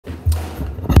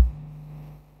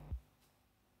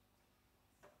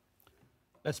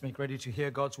Let's make ready to hear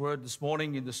God's word this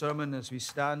morning in the sermon as we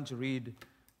stand to read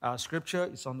our scripture.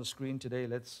 It's on the screen today.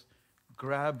 Let's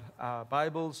grab our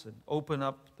Bibles and open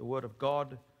up the word of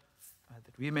God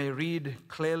that we may read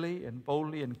clearly and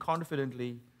boldly and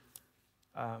confidently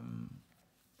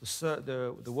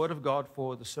the word of God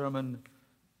for the sermon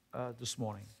this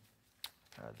morning.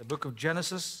 The book of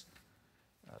Genesis,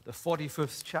 the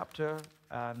 45th chapter,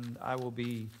 and I will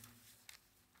be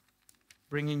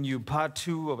bringing you part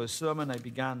 2 of a sermon I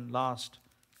began last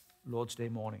Lord's Day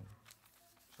morning.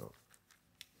 So,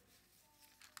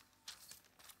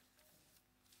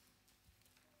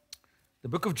 the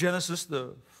book of Genesis,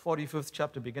 the 45th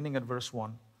chapter, beginning at verse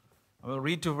 1. I will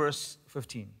read to verse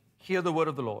 15. Hear the word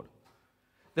of the Lord.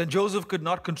 Then Joseph could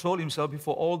not control himself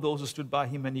before all those who stood by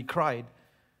him, and he cried,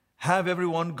 "Have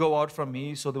everyone go out from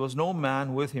me." So there was no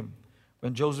man with him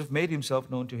when Joseph made himself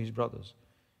known to his brothers.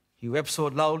 He wept so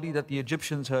loudly that the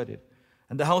Egyptians heard it,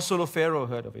 and the household of Pharaoh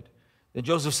heard of it. Then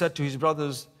Joseph said to his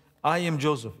brothers, "I am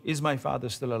Joseph. Is my father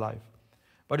still alive?"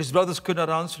 But his brothers could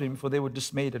not answer him, for they were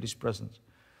dismayed at his presence.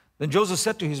 Then Joseph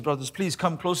said to his brothers, "Please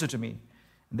come closer to me."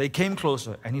 And they came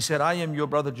closer, and he said, "I am your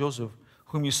brother Joseph,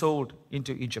 whom you sold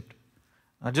into Egypt.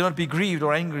 Now do not be grieved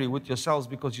or angry with yourselves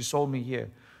because you sold me here.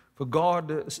 For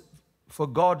God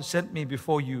sent me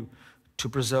before you to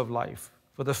preserve life.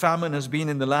 For the famine has been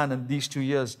in the land in these 2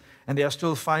 years, and there are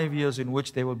still 5 years in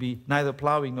which there will be neither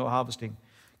plowing nor harvesting.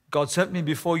 God sent me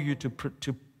before you to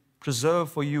preserve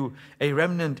for you a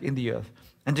remnant in the earth,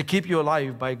 and to keep you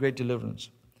alive by great deliverance.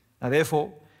 Now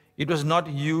therefore, it was not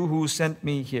you who sent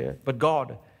me here, but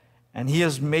God, and he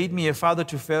has made me a father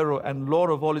to Pharaoh and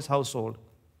lord of all his household,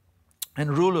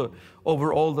 and ruler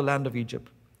over all the land of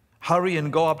Egypt. Hurry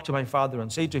and go up to my father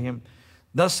and say to him,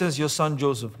 'Thus says your son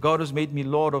Joseph, God has made me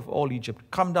lord of all Egypt.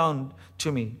 Come down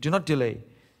to me, do not delay.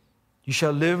 You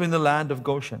shall live in the land of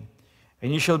Goshen,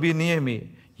 and you shall be near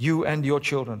me, you and your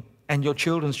children, and your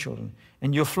children's children,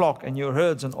 and your flock, and your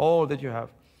herds, and all that you have.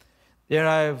 There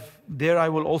I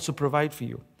will also provide for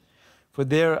you. For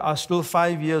there are still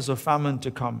 5 years of famine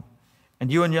to come, and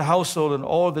you and your household and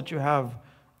all that you have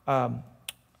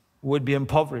would be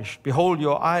impoverished. Behold,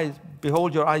 your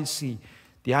eyes see,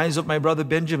 the eyes of my brother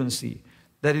Benjamin see,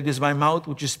 that it is my mouth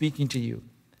which is speaking to you.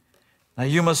 Now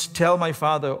you must tell my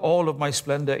father all of my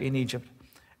splendor in Egypt,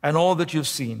 and all that you've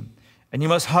seen, and you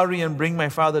must hurry and bring my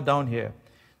father down here."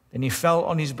 Then he fell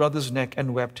on his brother's neck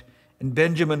and wept, and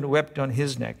Benjamin wept on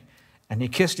his neck, and he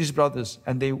kissed his brothers,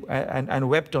 and they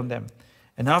wept on them.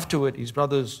 And afterward his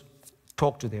brothers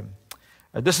talked to them.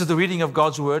 This is the reading of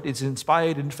God's word. It's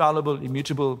inspired, infallible,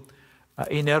 immutable,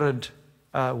 inerrant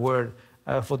word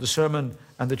for the sermon,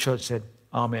 and the church said,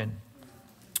 Amen.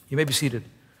 You may be seated.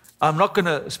 I'm not going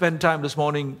to spend time this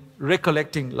morning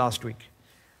recollecting last week.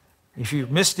 If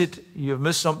you've missed it, you've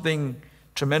missed something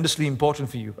tremendously important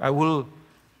for you. I will,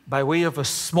 by way of a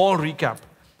small recap,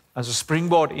 as a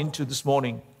springboard into this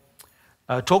morning,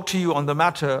 talk to you on the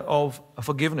matter of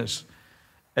forgiveness.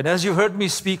 And as you heard me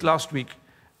speak last week,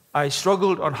 I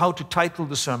struggled on how to title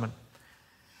the sermon.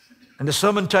 And the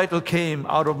sermon title came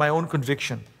out of my own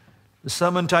conviction. The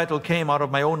sermon title came out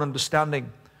of my own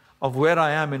understanding of where I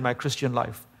am in my Christian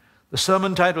life. The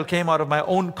sermon title came out of my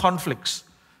own conflicts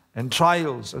and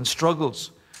trials and struggles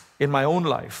in my own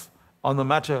life on the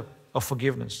matter of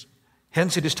forgiveness.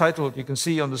 Hence it is titled, you can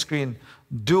see on the screen,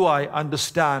 "Do I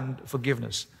Understand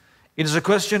Forgiveness?" It is a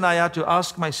question I had to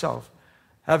ask myself,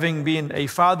 having been a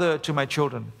father to my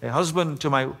children, a husband to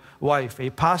my wife,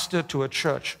 a pastor to a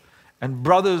church, and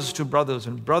brothers to brothers,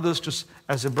 and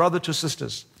as a brother to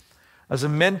sisters, as a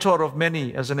mentor of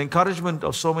many, as an encouragement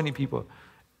of so many people.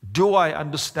 Do I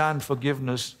understand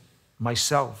forgiveness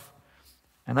myself?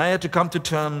 And I had to come to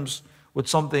terms with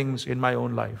some things in my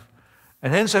own life.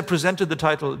 And hence I presented the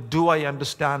title, "Do I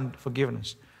Understand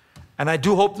Forgiveness?" And I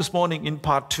do hope this morning in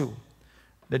part 2,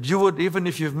 that you would, even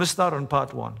if you've missed out on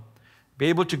part 1, be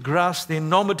able to grasp the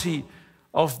enormity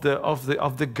of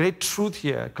the great truth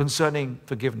here concerning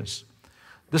forgiveness.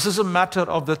 This is a matter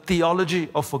of the theology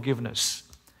of forgiveness.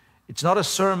 It's not a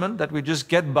sermon that we just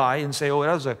get by and say, "Oh,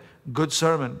 that was a good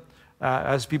sermon,"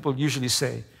 as people usually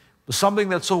say. But something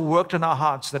that's so worked in our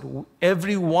hearts that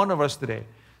every one of us today,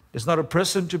 there's not a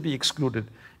person to be excluded.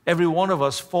 Every one of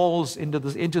us falls into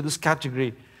this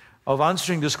category of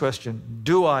answering this question,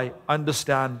 do I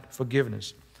understand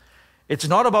forgiveness? It's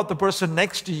not about the person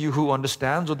next to you who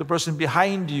understands, or the person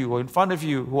behind you or in front of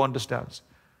you who understands.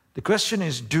 The question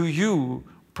is, do you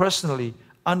personally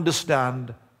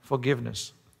understand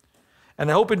forgiveness? And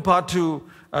I hope in part 2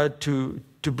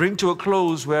 to bring to a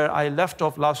close where I left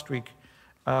off last week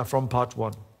from part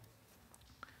 1.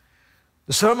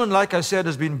 The sermon, like I said,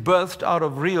 has been birthed out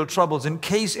of real troubles. In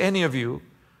case any of you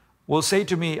will say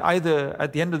to me either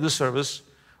at the end of this service,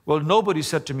 well, nobody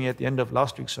said to me at the end of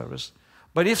last week's service,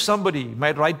 but if somebody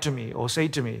might write to me or say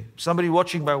to me, somebody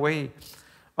watching by way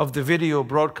of the video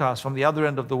broadcast from the other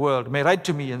end of the world may write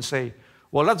to me and say,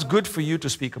 well, that's good for you to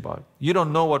speak about. You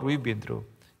don't know what we've been through.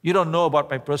 You don't know about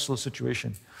my personal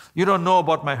situation. You don't know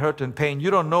about my hurt and pain. You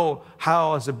don't know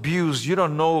how I was abused. You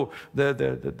don't know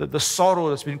the sorrow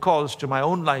that's been caused to my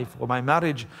own life or my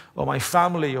marriage or my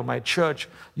family or my church.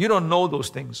 You don't know those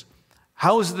things.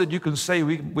 How is it that you can say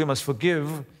we must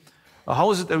forgive? Or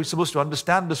how is it that we're supposed to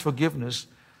understand this forgiveness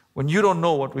when you don't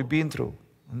know what we've been through?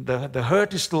 And the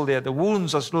hurt is still there. The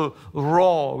wounds are still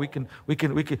raw. We can,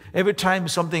 every time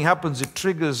something happens, it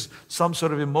triggers some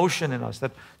sort of emotion in us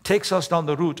that takes us down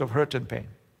the route of hurt and pain.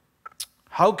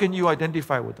 How can you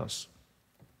identify with us?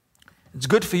 It's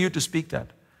good for you to speak that,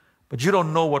 but you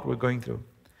don't know what we're going through.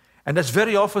 And that's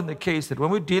very often the case, that when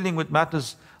we're dealing with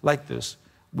matters like this,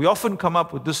 we often come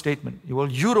up with this statement,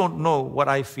 well, you don't know what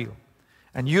I feel,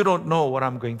 and you don't know what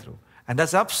I'm going through. And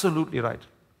that's absolutely right.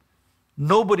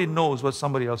 Nobody knows what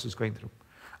somebody else is going through.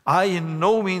 I, in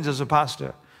no means as a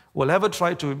pastor, will ever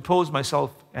try to impose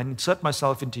myself and insert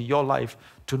myself into your life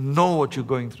to know what you're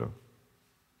going through.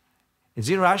 It's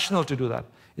irrational to do that.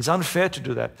 It's unfair to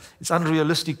do that. It's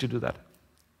unrealistic to do that.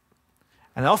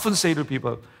 And I often say to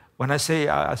people, when I say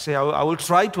I will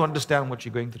try to understand what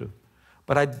you're going through,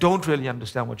 but I don't really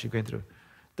understand what you're going through.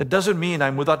 That doesn't mean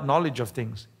I'm without knowledge of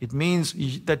things. It means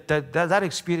that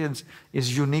experience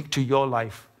is unique to your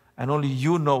life, and only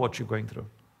you know what you're going through.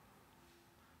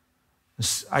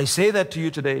 I say that to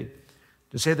you today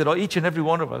to say that each and every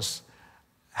one of us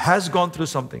has gone through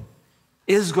something,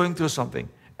 is going through something,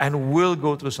 and will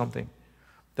go through something.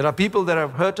 There are people that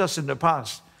have hurt us in the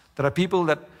past. There are people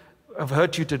that have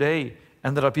hurt you today,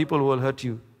 and there are people who will hurt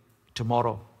you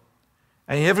tomorrow.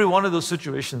 And in every one of those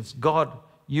situations, God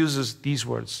uses these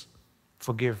words: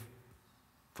 forgive,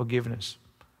 forgiveness.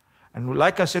 And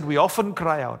like I said, we often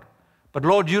cry out, but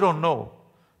Lord, you don't know.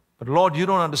 But Lord, you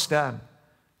don't understand.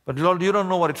 But Lord, you don't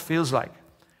know what it feels like.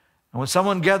 And when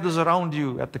someone gathers around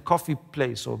you at the coffee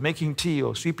place, or making tea,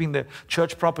 or sweeping the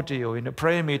church property, or in a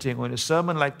prayer meeting, or in a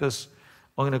sermon like this,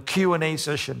 or in a Q&A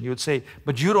session, you would say,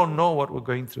 but you don't know what we're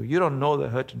going through. You don't know the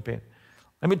hurt and pain.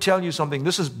 Let me tell you something.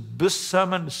 This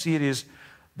sermon series,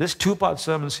 this two-part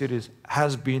sermon series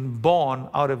has been born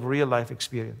out of real life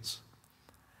experience.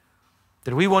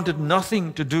 That we wanted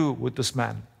nothing to do with this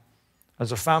man.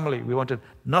 As a family, we wanted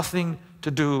nothing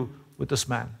to do with this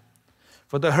man.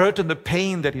 For the hurt and the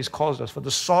pain that he's caused us, for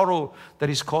the sorrow that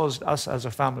he's caused us as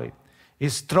a family.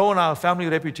 He's thrown our family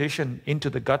reputation into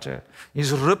the gutter.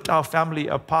 He's ripped our family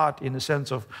apart in the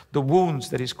sense of the wounds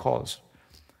that he's caused.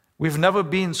 We've never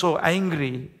been so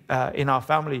angry in our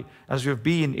family as we've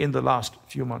been in the last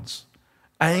few months.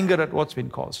 Anger at what's been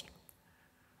caused.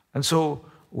 And so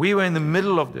we were in the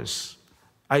middle of this.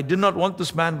 I did not want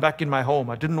this man back in my home.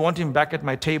 I didn't want him back at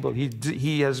my table.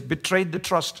 He has betrayed the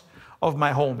trust of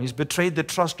my home. He's betrayed the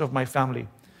trust of my family.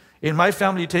 In my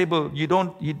family table,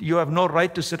 you have no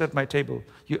right to sit at my table.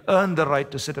 You earn the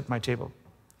right to sit at my table.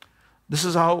 This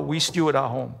is how we steward our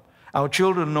home. Our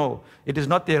children know it is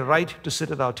not their right to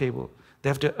sit at our table. They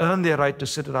have to earn their right to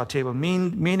sit at our table,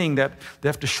 meaning that they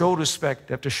have to show respect,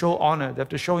 they have to show honor, they have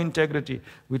to show integrity.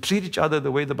 We treat each other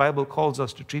the way the Bible calls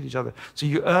us to treat each other. So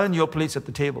you earn your place at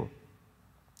the table.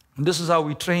 And this is how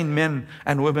we train men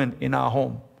and women in our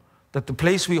home. That the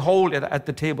place we hold at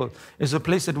the table is a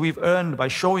place that we've earned by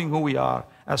showing who we are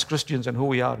as Christians and who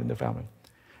we are in the family.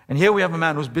 And here we have a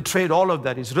man who's betrayed all of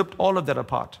that. He's ripped all of that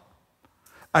apart.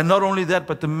 And not only that,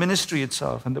 but the ministry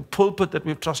itself and the pulpit that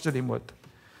we've trusted him with.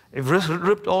 They've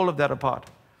ripped all of that apart.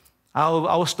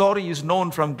 Our story is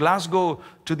known from Glasgow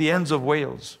to the ends of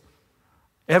Wales.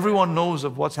 Everyone knows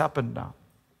of what's happened now.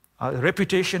 Our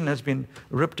reputation has been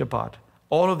ripped apart.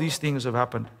 All of these things have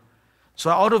happened. So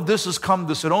out of this has come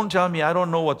this. So don't tell me I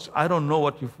don't know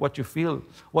what you feel,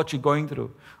 what you're going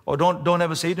through. Or don't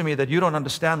ever say to me that you don't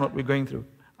understand what we're going through.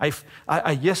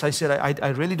 Yes, I said I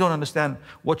really don't understand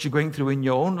what you're going through in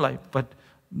your own life. But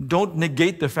don't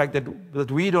negate the fact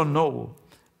that we don't know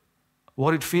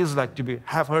what it feels like to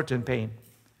have hurt and pain.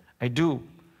 I do.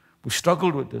 We've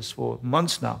struggled with this for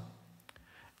months now.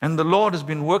 And the Lord has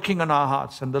been working on our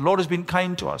hearts, and the Lord has been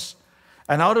kind to us.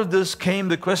 And out of this came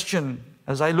the question,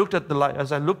 as I looked at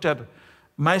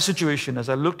my situation, as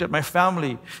I looked at my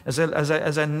family, as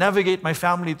I navigate my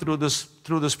family through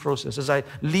this process, as I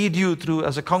lead you through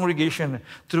as a congregation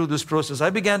through this process,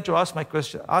 I began to ask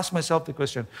myself the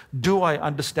question, do I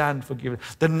understand forgiveness?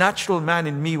 The natural man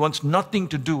in me wants nothing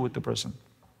to do with the person.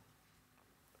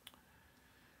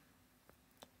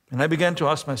 And I began to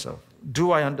ask myself,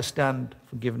 do I understand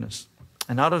forgiveness?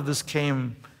 And out of this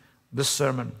came this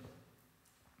sermon.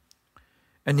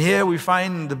 And here we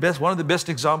find one of the best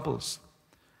examples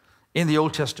in the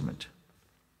Old Testament.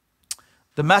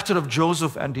 The matter of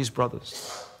Joseph and his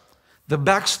brothers. The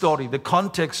backstory, the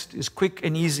context is quick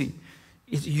and easy.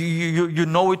 You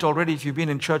know it already if you've been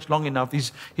in church long enough.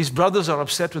 His brothers are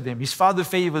upset with him. His father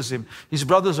favors him. His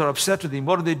brothers are upset with him.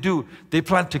 What do? They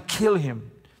plan to kill him,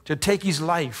 to take his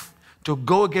life, to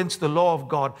go against the law of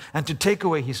God and to take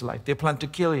away his life. They plan to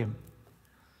kill him.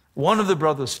 One of the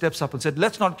brothers steps up and said,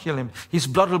 let's not kill him. His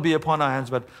blood will be upon our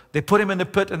hands. But they put him in a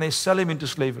pit and they sell him into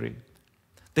slavery.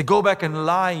 They go back and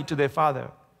lie to their father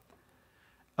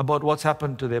about what's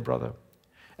happened to their brother.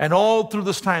 And all through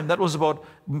this time, that was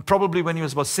probably when he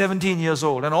was about 17 years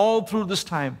old. And all through this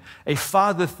time, a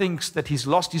father thinks that he's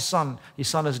lost his son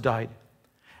has died.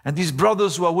 And these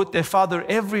brothers who are with their father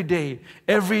every day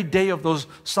of those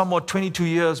somewhat 22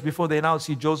 years before they now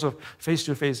see Joseph face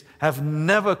to face, have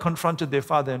never confronted their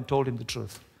father and told him the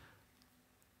truth.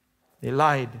 They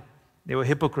lied. They were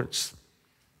hypocrites.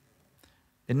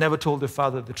 They never told their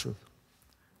father the truth.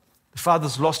 The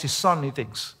father's lost his son, he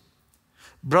thinks.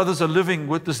 Brothers are living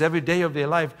with this every day of their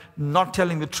life, not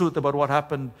telling the truth about what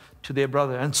happened to their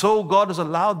brother. And so God has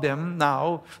allowed them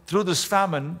now, through this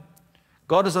famine,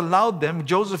 God has allowed them,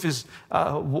 Joseph is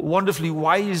wonderfully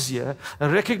wise here,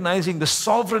 recognizing the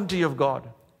sovereignty of God.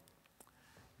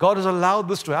 God has allowed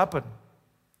this to happen.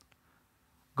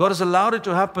 God has allowed it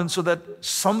to happen so that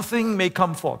something may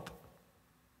come forth.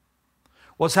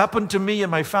 What's happened to me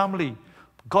and my family,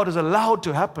 God has allowed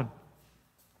to happen.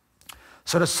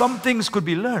 So that some things could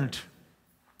be learned.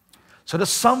 So that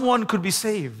someone could be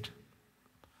saved.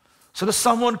 So that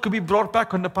someone could be brought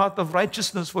back on the path of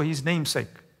righteousness for his name's sake.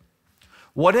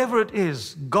 Whatever it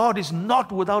is, God is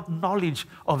not without knowledge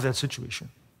of that situation.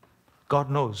 God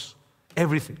knows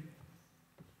everything.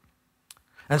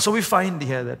 And so we find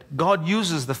here that God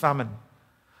uses the famine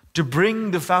to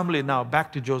bring the family now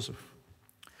back to Joseph.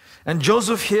 And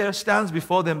Joseph here stands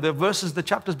before them. The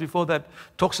chapters before that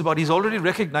talks about he's already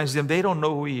recognized them. They don't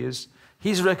know who he is.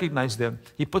 He's recognized them.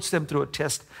 He puts them through a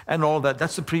test and all that.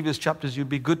 That's the previous chapters. You'd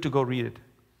be good to go read it.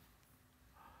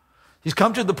 He's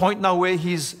come to the point now where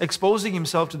he's exposing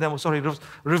himself to them,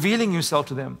 revealing himself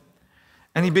to them.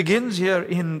 And he begins here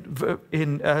in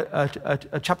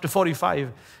chapter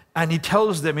 45, and he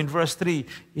tells them in verse 3,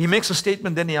 he makes a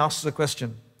statement, then he asks a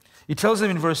question. He tells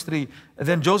them in verse 3,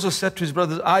 then Joseph said to his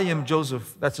brothers, I am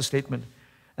Joseph. That's a statement.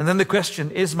 And then the question,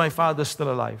 is my father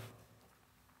still alive?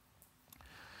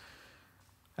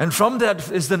 And from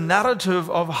that is the narrative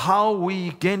of how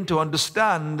we gain to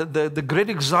understand the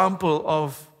great example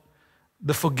of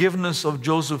the forgiveness of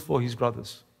Joseph for his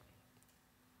brothers.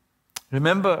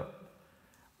 Remember,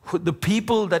 the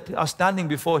people that are standing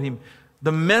before him,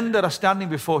 the men that are standing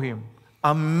before him,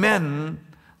 are men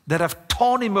that have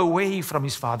torn him away from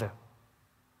his father.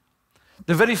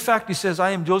 The very fact he says, I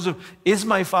am Joseph, is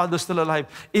my father still alive,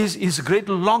 is his great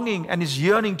longing and his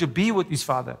yearning to be with his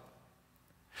father.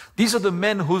 These are the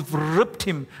men who've ripped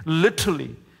him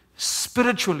literally,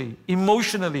 spiritually,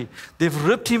 emotionally. They've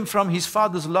ripped him from his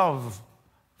father's love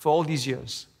for all these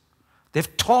years.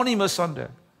 They've torn him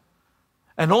asunder.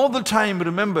 And all the time,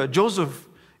 remember, Joseph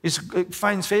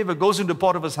finds favor, goes into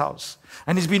Potiphar's house.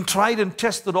 And he's been tried and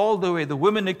tested all the way. The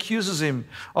woman accuses him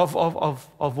of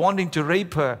wanting to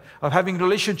rape her, of having a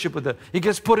relationship with her. He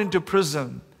gets put into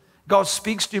prison. God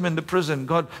speaks to him in the prison.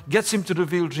 God gets him to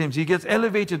reveal dreams. He gets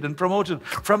elevated and promoted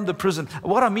from the prison.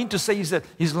 What I mean to say is that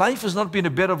his life has not been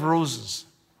a bed of roses.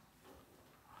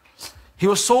 He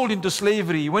was sold into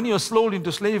slavery. When he was sold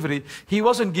into slavery, he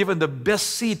wasn't given the best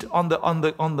seat on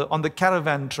the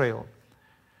caravan trail.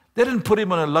 They didn't put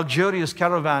him on a luxurious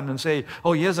caravan and say,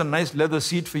 oh, here's a nice leather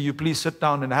seat for you. Please sit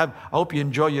down and I hope you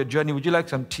enjoy your journey. Would you like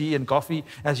some tea and coffee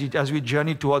as we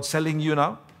journey towards selling you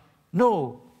now?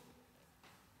 No.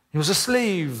 He was a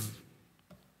slave.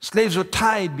 Slaves were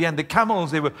tied behind the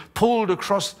camels. They were pulled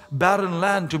across barren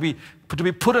land to be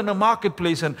put in a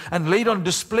marketplace and laid on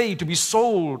display to be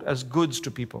sold as goods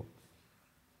to people.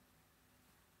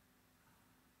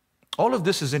 All of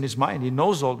this is in his mind. He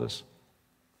knows all this.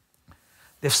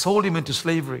 They've sold him into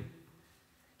slavery.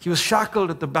 He was shackled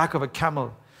at the back of a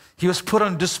camel. He was put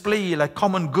on display like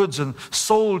common goods and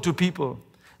sold to people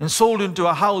and sold into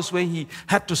a house where he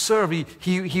had to serve.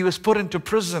 He was put into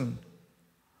prison.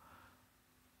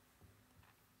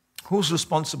 Who's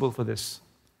responsible for this?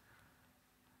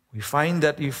 We find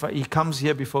that he comes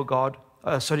here before God.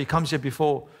 He comes here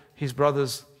before his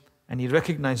brothers and he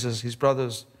recognizes his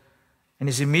brothers. And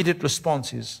his immediate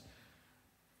response is,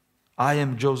 I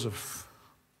am Joseph.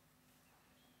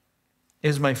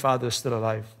 Is my father still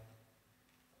alive?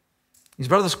 His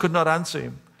brothers could not answer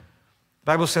him. The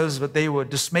Bible says that they were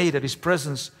dismayed at his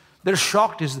presence. They're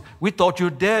shocked. We thought you were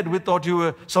dead. We thought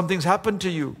something's happened to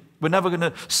you. We're never going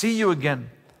to see you again.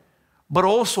 But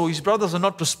also his brothers are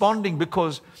not responding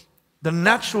because the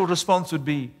natural response would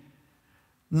be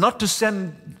not to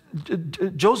send.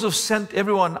 Joseph sent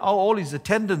everyone, all his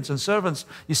attendants and servants,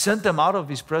 he sent them out of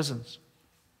his presence.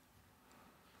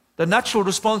 The natural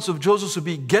response of Joseph would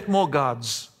be, get more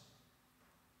guards.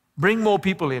 Bring more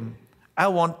people in. I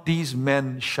want these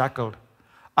men shackled.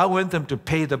 I want them to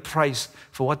pay the price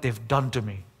for what they've done to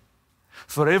me.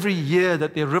 For every year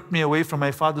that they ripped me away from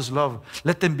my father's love,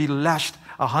 let them be lashed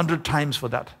 100 times for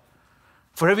that.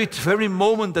 For every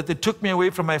moment that they took me away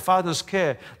from my father's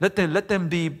care, let them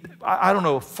be, I don't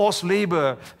know, forced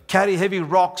labor, carry heavy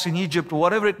rocks in Egypt,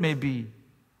 whatever it may be.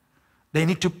 They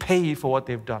need to pay for what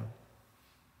they've done.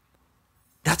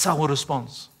 That's our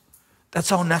response.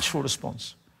 That's our natural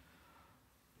response.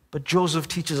 But Joseph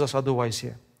teaches us otherwise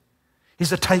here.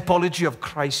 He's a typology of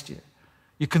Christ here.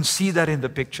 You can see that in the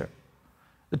picture.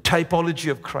 The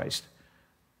typology of Christ.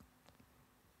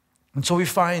 And so we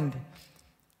find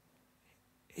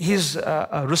his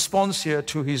response here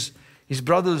to his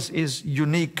brothers is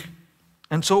unique.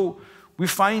 And so we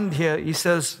find here, he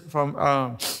says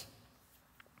from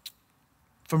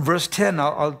verse 10,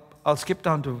 I'll skip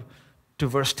down to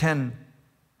verse 10.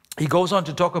 He goes on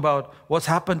to talk about what's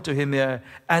happened to him there,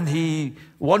 and he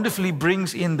wonderfully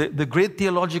brings in the great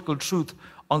theological truth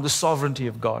on the sovereignty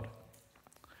of God.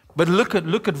 But look at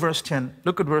verse 10.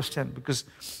 Look at verse 10, because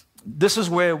this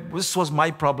was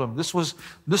my problem. This was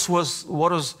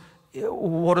what was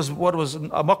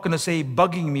I'm not going to say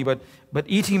bugging me, but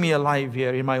eating me alive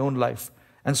here in my own life.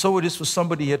 And so it is for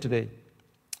somebody here today.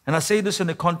 And I say this in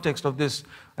the context of this,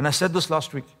 and I said this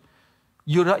last week.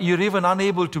 You're even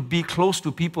unable to be close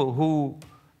to people who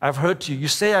have hurt you. You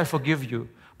say, I forgive you,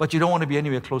 but you don't want to be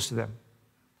anywhere close to them.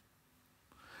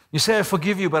 You say, I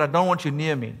forgive you, but I don't want you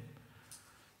near me.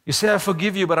 You say, I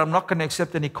forgive you, but I'm not going to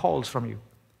accept any calls from you.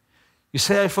 You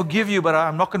say, I forgive you, but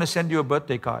I'm not going to send you a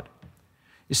birthday card.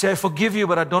 You say, I forgive you,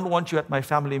 but I don't want you at my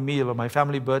family meal or my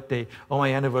family birthday or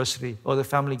my anniversary or the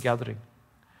family gathering.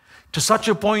 To such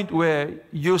a point where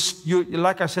you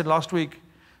like I said last week,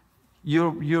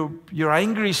 you're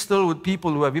angry still with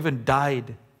people who have even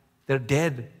died. They're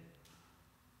dead.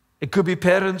 It could be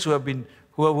parents who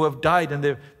have died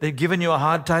and they've given you a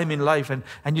hard time in life, and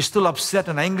you're still upset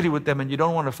and angry with them, and you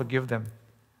don't want to forgive them.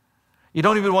 You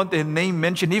don't even want their name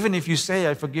mentioned. Even if you say,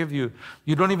 I forgive you,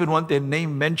 you don't even want their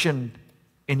name mentioned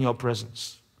in your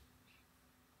presence.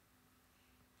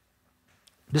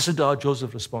 Listen to how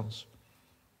Joseph responds.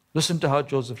 Listen to how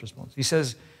Joseph responds. He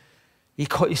says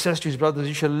to his brothers,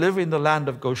 you shall live in the land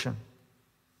of Goshen.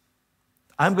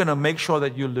 I'm going to make sure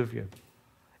that you live here.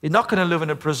 You're not going to live in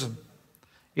a prison.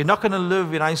 You're not going to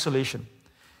live in isolation.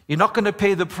 You're not going to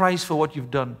pay the price for what you've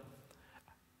done.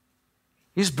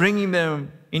 He's bringing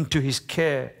them into his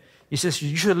care. He says,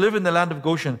 you shall live in the land of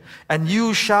Goshen, and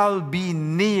you shall be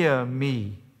near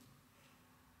me.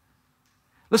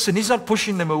 Listen, he's not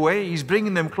pushing them away. He's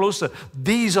bringing them closer.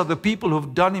 These are the people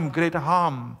who've done him great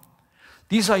harm.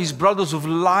 These are his brothers who've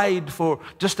lied for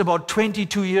just about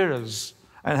 22 years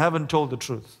and haven't told the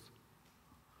truth.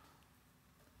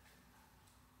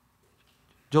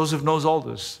 Joseph knows all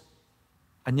this,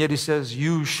 and yet he says,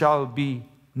 you shall be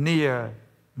near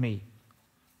me.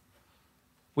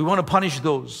 We want to punish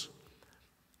those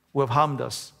who have harmed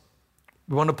us.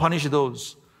 We want to punish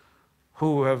those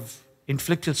who have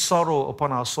inflicted sorrow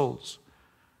upon our souls.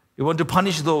 We want to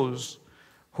punish those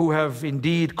who have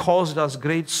indeed caused us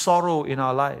great sorrow in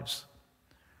our lives.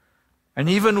 And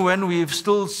even when we've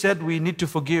still said we need to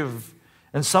forgive,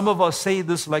 and some of us say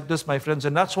this like this, my friends,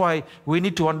 and that's why we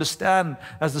need to understand,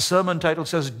 as the sermon title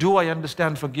says, do I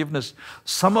understand forgiveness?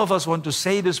 Some of us want to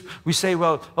say this. We say,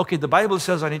 well, okay, the Bible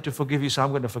says I need to forgive you, so I'm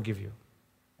going to forgive you.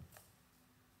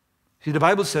 See, the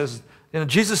Bible says,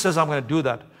 Jesus says I'm going to do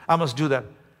that. I must do that.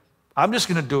 I'm just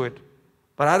going to do it.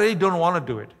 But I really don't want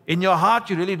to do it. In your heart,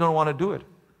 you really don't want to do it.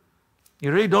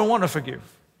 You really don't want to forgive.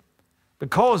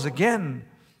 Because, again,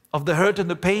 of the hurt and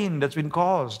the pain that's been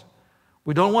caused.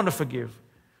 We don't want to forgive.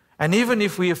 And even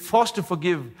if we are forced to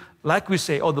forgive, like we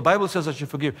say, oh, the Bible says I should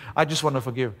forgive, I just want to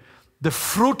forgive. The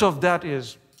fruit of that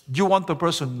is, you want the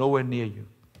person nowhere near you.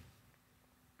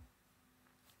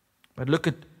 But look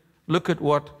at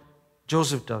what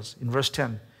Joseph does in verse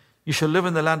 10. You shall live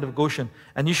in the land of Goshen,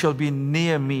 and you shall be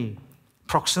near me.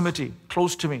 Proximity,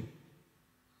 close to me.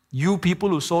 You people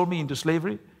who sold me into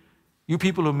slavery, you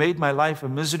people who made my life a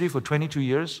misery for 22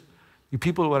 years, you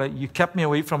people, you kept me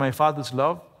away from my father's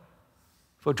love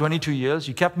for 22 years.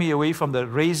 You kept me away from the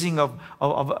raising of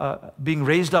being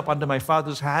raised up under my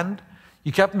father's hand.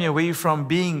 You kept me away from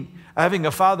having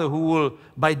a father who will,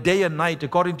 by day and night,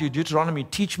 according to Deuteronomy,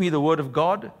 teach me the word of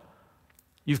God.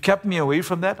 You've kept me away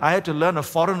from that. I had to learn a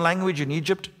foreign language in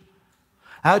Egypt.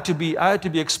 I had to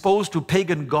be exposed to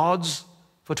pagan gods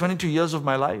for 22 years of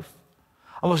my life.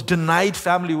 I was denied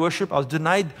family worship. I was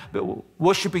denied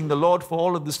worshiping the Lord for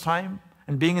all of this time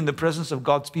and being in the presence of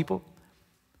God's people.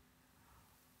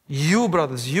 You,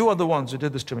 brothers, you are the ones who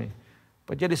did this to me.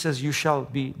 But yet it says, you shall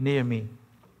be near me.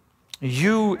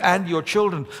 You and your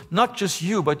children, not just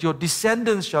you, but your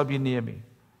descendants shall be near me.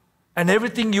 And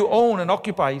everything you own and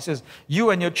occupy, he says, you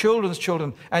and your children's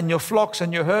children, and your flocks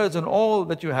and your herds and all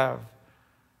that you have.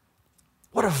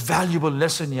 What a valuable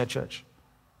lesson here, church.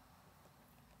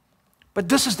 But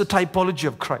this is the typology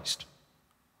of Christ.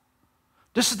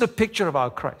 This is the picture of our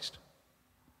Christ.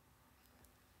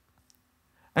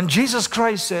 And Jesus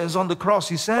Christ says on the cross,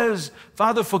 he says,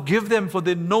 Father, forgive them, for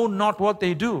they know not what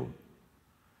they do.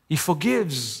 He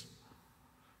forgives.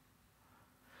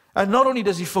 And not only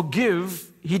does he forgive,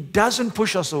 he doesn't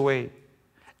push us away.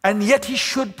 And yet he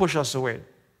should push us away.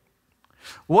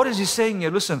 What is he saying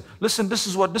here? Listen, this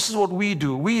is what we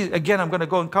do. Again, I'm going to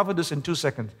go and cover this in 2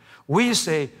 seconds. We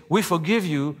say, we forgive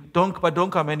you, but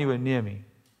don't come anywhere near me.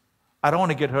 I don't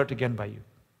want to get hurt again by you.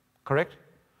 Correct?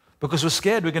 Because we're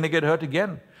scared we're going to get hurt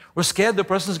again. We're scared the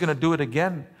person's going to do it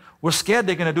again. We're scared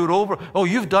they're going to do it over. Oh,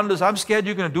 you've done this. I'm scared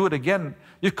you're going to do it again.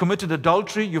 You've committed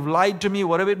adultery. You've lied to me,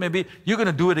 whatever it may be. You're going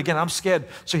to do it again. I'm scared.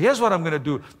 So here's what I'm going to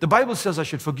do. The Bible says I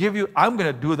should forgive you. I'm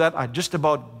going to do that. I just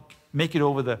about make it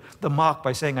over the mark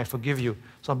by saying I forgive you.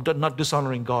 So I'm not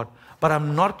dishonoring God. But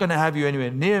I'm not going to have you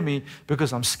anywhere near me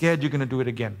because I'm scared you're going to do it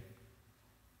again.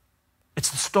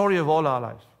 It's the story of all our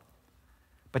lives.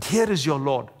 But here is your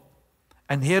Lord.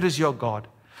 And here is your God.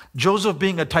 Joseph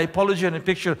being a typology and a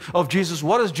picture of Jesus.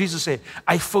 What does Jesus say?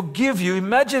 I forgive you.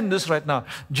 Imagine this right now.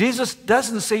 Jesus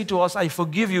doesn't say to us, I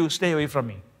forgive you, stay away from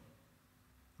me.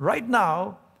 Right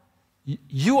now,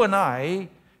 you and I,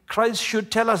 Christ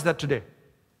should tell us that today.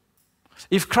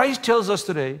 If Christ tells us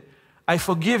today, I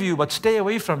forgive you, but stay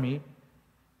away from me,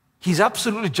 he's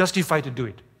absolutely justified to do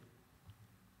it.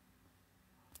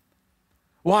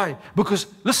 Why? Because,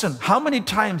 listen, how many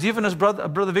times, even as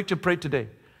Brother Victor prayed today,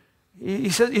 he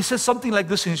says something like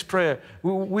this in his prayer.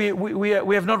 We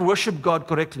have not worshipped God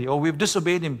correctly, or we've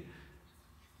disobeyed him.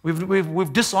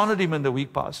 We've dishonored him in the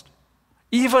week past.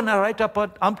 Even right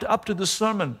up to this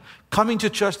sermon, coming to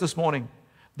church this morning,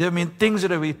 there have been things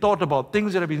that we thought about,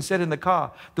 things that have been said in the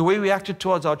car, the way we acted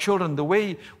towards our children, the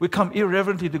way we come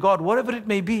irreverently to God, whatever it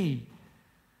may be.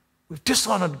 We've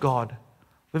dishonored God.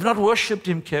 We've not worshipped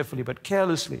him carefully, but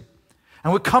carelessly.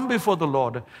 And we come before the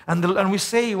Lord, and we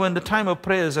say when the time of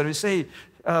prayers, and we say,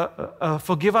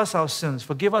 forgive us our sins,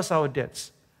 forgive us our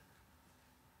debts.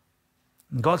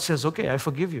 And God says, okay, I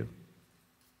forgive you.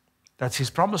 That's his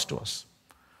promise to us.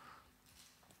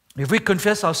 If we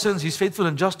confess our sins, he's faithful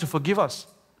and just to forgive us.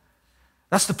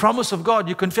 That's the promise of God.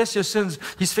 You confess your sins,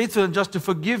 he's faithful and just to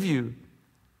forgive you.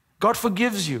 God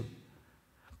forgives you.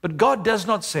 But God does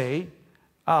not say,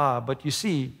 but you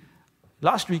see,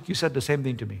 last week you said the same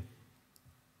thing to me.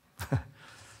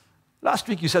 Last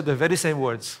week you said the very same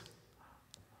words.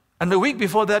 And the week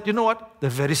before that, you know what? The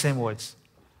very same words.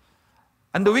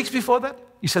 And the weeks before that,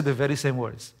 you said the very same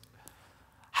words.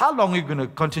 How long are you going to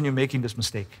continue making this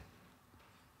mistake?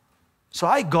 So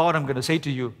God, I'm going to say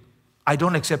to you, I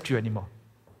don't accept you anymore.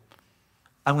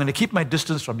 I'm going to keep my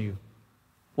distance from you.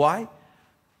 Why?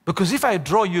 Because if I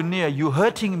draw you near, you're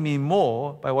hurting me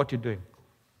more by what you're doing.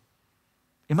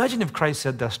 Imagine if Christ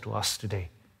said this to us today.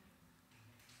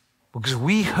 Because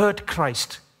we hurt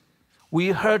Christ. We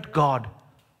hurt God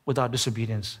with our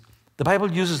disobedience. The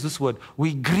Bible uses this word,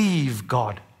 we grieve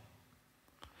God.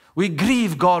 We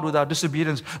grieve God with our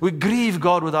disobedience. We grieve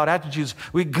God with our attitudes.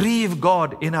 We grieve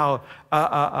God in our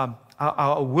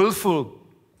willful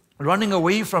running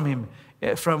away from him,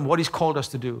 from what he's called us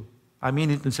to do. I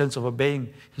mean it in the sense of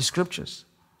obeying his scriptures.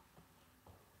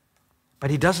 But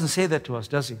he doesn't say that to us,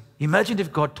 does he? Imagine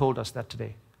if God told us that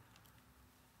today.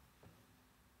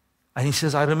 And he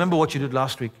says, I remember what you did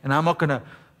last week. And I'm not going to,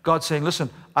 God's saying, listen,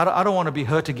 I don't want to be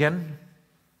hurt again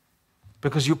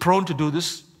because you're prone to do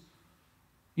this.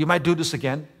 You might do this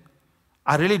again.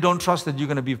 I really don't trust that you're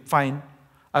going to be fine.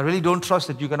 I really don't trust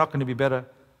that you're not going to be better.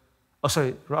 Oh,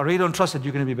 sorry, I really don't trust that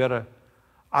you're going to be better.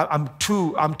 I'm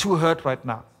too hurt right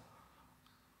now.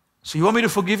 So you want me to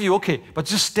forgive you? Okay, but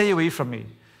just stay away from me.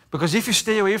 Because if you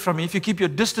stay away from me, if you keep your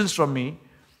distance from me,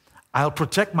 I'll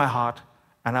protect my heart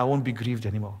and I won't be grieved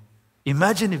anymore.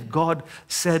 Imagine if God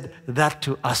said that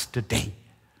to us today.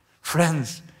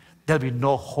 Friends, there'll be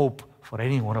no hope for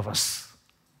any one of us.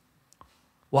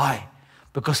 Why?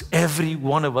 Because every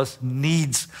one of us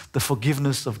needs the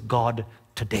forgiveness of God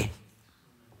today.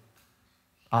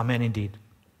 Amen, indeed.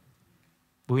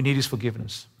 We need His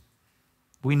forgiveness.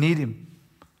 We need Him.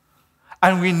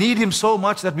 And we need Him so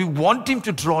much that we want Him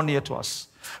to draw near to us.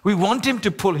 We want Him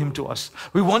to pull Him to us.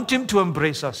 We want Him to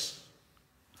embrace us.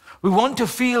 We want to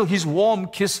feel His warm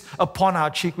kiss upon our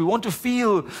cheek. We want to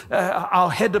feel our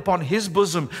head upon His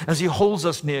bosom as He holds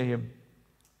us near Him.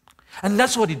 And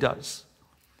that's what He does.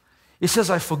 He says,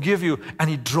 I forgive you, and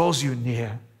He draws you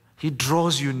near. He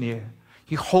draws you near.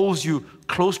 He holds you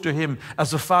close to Him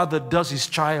as a father does his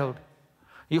child.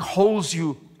 He holds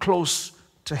you close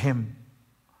to Him.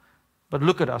 But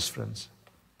look at us, friends.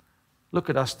 Look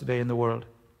at us today in the world.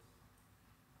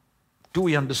 Do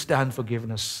we understand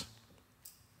forgiveness?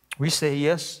 We say,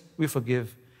 yes, we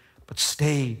forgive, but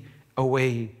stay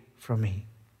away from me.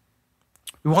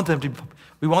 We want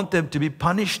them to be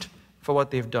punished for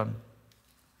what they've done.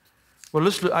 Well,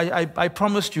 listen, I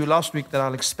promised you last week that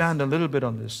I'll expand a little bit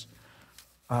on this.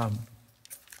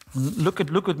 Look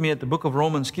with me at the book of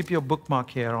Romans. Keep your bookmark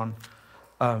here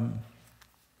on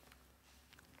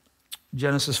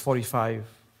Genesis 45.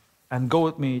 And go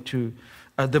with me to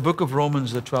the book of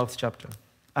Romans, the 12th chapter.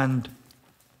 And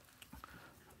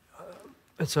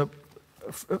it's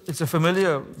a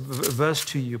familiar verse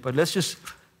to you, but let's just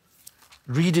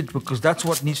read it because that's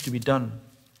what needs to be done.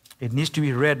 It needs to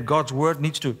be read. God's word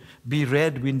needs to be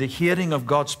read in the hearing of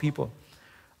God's people.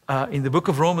 In the book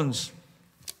of Romans,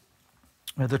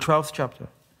 the 12th chapter,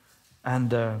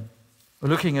 and we're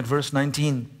looking at verse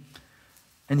 19.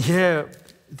 And here,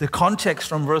 the context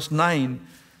from verse 9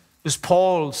 is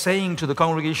Paul saying to the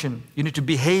congregation, you need to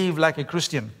behave like a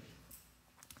Christian.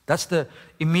 That's the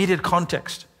immediate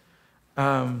context.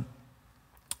 How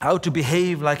to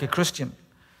behave like a Christian.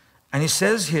 And he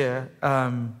says here,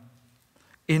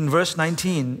 in verse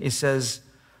 19, it says,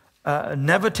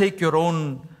 never take your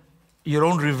own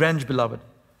revenge, beloved,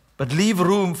 but leave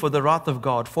room for the wrath of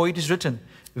God. For it is written,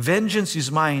 vengeance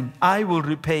is mine, I will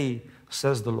repay,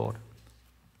 says the Lord.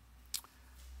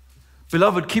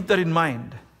 Beloved, keep that in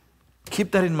mind.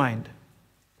 Keep that in mind.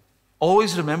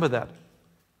 Always remember that.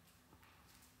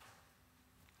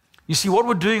 You see, what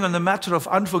we're doing on the matter of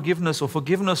unforgiveness or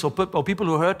forgiveness or people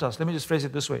who hurt us, let me just phrase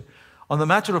it this way. On the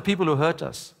matter of people who hurt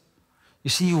us, you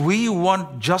see, we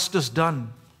want justice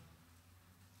done.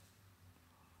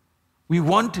 We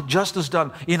want justice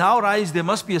done. In our eyes, there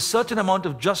must be a certain amount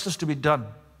of justice to be done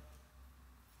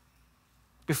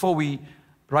before we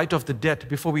write off the debt,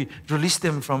 before we release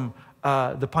them from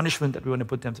the punishment that we want to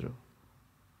put them through.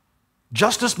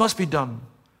 Justice must be done.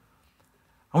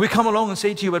 And we come along and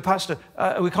say to you, but Pastor,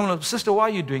 we come along, sister, why are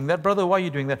you doing that? Brother, why are you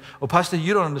doing that? Oh, Pastor,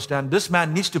 you don't understand. This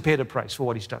man needs to pay the price for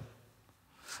what he's done.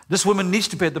 This woman needs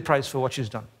to pay the price for what she's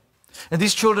done. And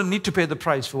these children need to pay the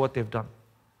price for what they've done.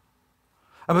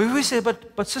 I mean, we say,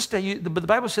 but sister, the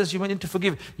Bible says you went in to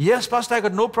forgive. Yes, Pastor, I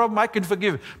got no problem, I can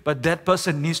forgive. But that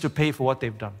person needs to pay for what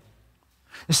they've done.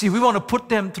 You see, we want to put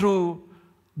them through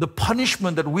the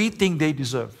punishment that we think they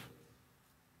deserve.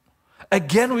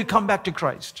 Again, we come back to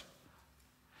Christ.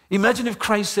 Imagine if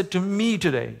Christ said to me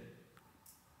today,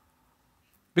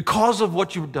 because of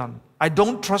what you've done, I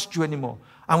don't trust you anymore.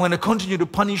 I'm going to continue to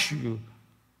punish you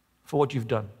for what you've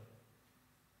done.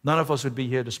 None of us would be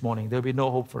here this morning. There would be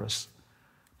no hope for us.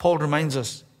 Paul reminds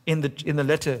us in the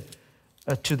letter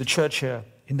to the church here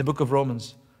in the book of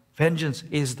Romans, vengeance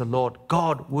is the Lord.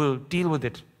 God will deal with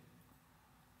it.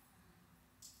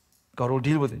 God will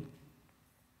deal with it.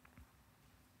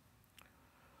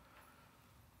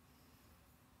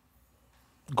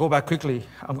 Go back quickly.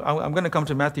 I'm going to come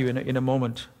to Matthew in a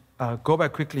moment. Go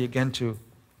back quickly again to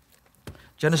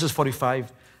Genesis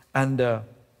 45. And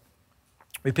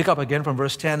we pick up again from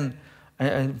verse 10.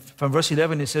 And from verse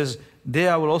 11 it says,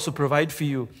 there I will also provide for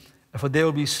you, for there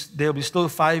will be still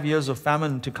 5 years of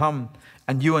famine to come,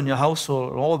 and you and your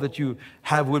household, all that you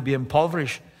have will be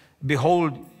impoverished.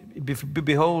 Behold,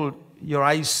 your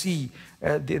eyes see,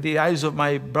 the eyes of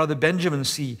my brother Benjamin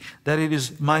see, that it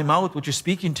is my mouth which is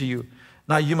speaking to you.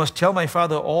 Now you must tell my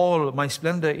father all my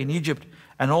splendor in Egypt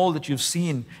and all that you've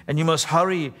seen, and you must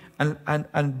hurry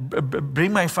and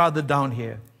bring my father down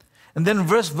here. And then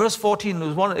verse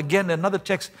 14 was another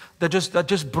text that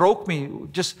just broke me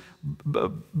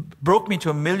to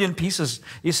a million pieces.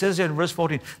 He says there in verse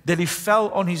 14 that he fell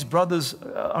on his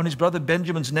brother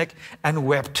Benjamin's neck and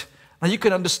wept. Now you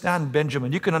can understand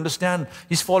Benjamin. You can understand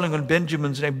he's falling on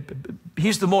Benjamin's neck.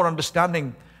 He's the more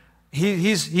understanding.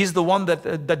 He's the one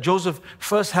that Joseph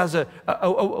first has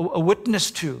a witness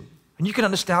to. And you can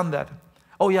understand that.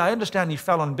 Oh yeah, I understand he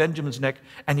fell on Benjamin's neck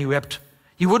and he wept.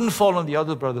 He wouldn't fall on the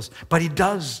other brothers, but he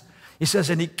does. He says,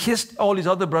 and he kissed all his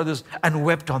other brothers and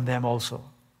wept on them also.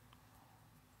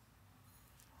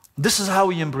 This is how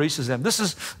he embraces them. This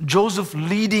is Joseph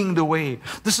leading the way.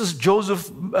 This is Joseph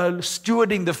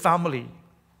stewarding the family.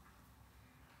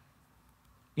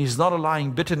 He's not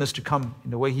allowing bitterness to come in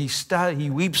the way he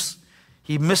weeps.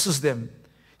 He misses them.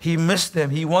 He missed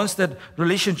them. He wants that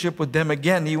relationship with them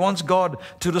again. He wants God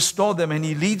to restore them, and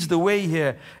he leads the way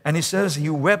here. And he says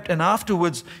he wept, and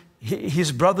afterwards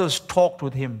his brothers talked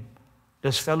with him.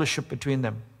 There's fellowship between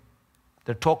them.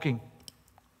 They're talking.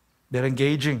 They're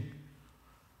engaging.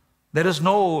 We've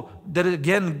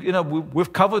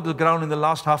covered the ground in the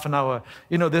last half an hour.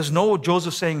 There's no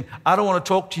Joseph saying, I don't want to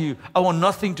talk to you. I want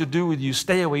nothing to do with you.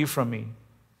 Stay away from me.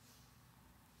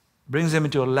 Brings them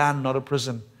into a land, not a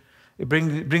prison. It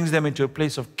brings them into a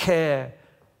place of care,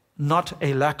 not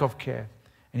a lack of care.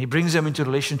 And he brings them into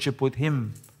relationship with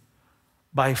him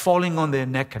by falling on their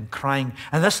neck and crying.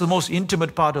 And that's the most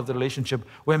intimate part of the relationship,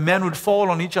 where men would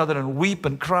fall on each other and weep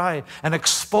and cry and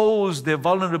expose their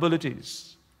vulnerabilities.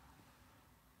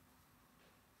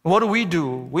 What do?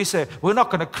 We say, we're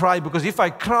not going to cry, because if I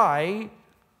cry,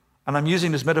 and I'm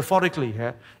using this metaphorically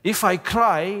here, if I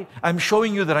cry, I'm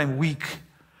showing you that I'm weak.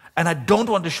 And I don't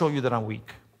want to show you that I'm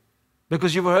weak,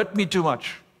 because you've hurt me too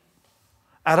much.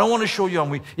 I don't want to show you I'm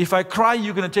weak. If I cry,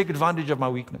 you're going to take advantage of my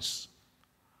weakness.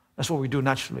 That's what we do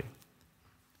naturally.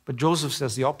 But Joseph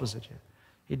says the opposite here.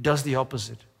 He does the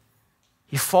opposite.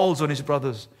 He falls on his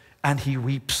brothers and he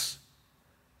weeps.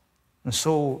 And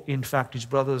so, in fact, his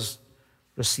brothers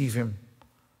receive him.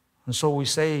 And so we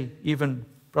say, even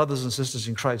brothers and sisters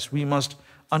in Christ, we must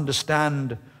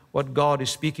understand what God is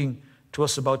speaking to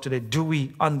us about today. Do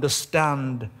we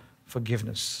understand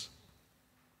forgiveness?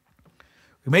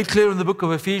 We made clear in the book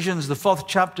of Ephesians, the 4th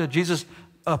chapter,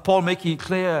 Paul making it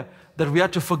clear that we are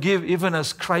to forgive even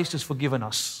as Christ has forgiven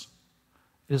us.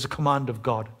 It is a command of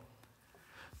God.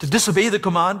 To disobey the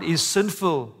command is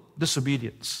sinful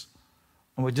disobedience,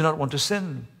 and we do not want to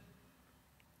sin.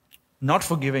 Not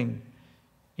forgiving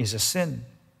is a sin.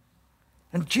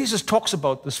 And Jesus talks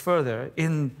about this further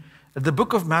in the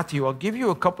book of Matthew. I'll give you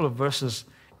a couple of verses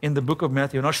in the book of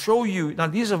Matthew, and I'll show you. Now,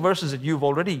 these are verses that you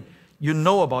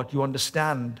know about, you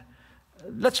understand.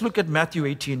 Let's look at Matthew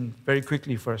 18 very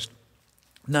quickly first.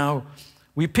 Now,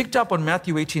 we picked up on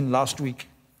Matthew 18 last week,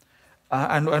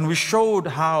 and we showed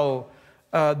how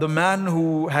the man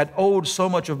who had owed so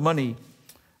much of money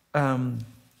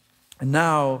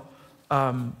now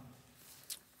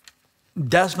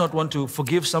does not want to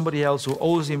forgive somebody else who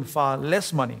owes him far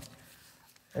less money.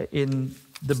 In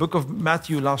the book of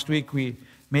Matthew last week, we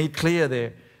made clear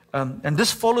there. And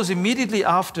this follows immediately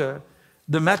after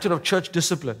the matter of church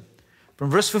discipline. From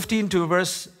verse 15 to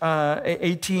verse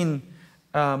 18,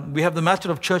 we have the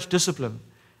matter of church discipline.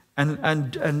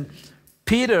 And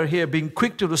Peter here, being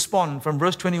quick to respond, from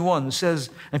verse 21 says,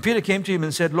 and Peter came to him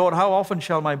and said, Lord, how often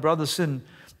shall my brother sin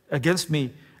against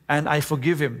me and I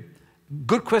forgive him?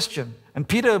 Good question. And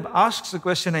Peter asks the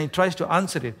question and he tries to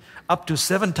answer it. Up to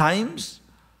 7 times?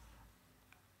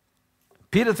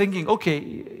 Peter thinking, okay,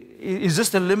 is this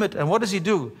the limit? And what does he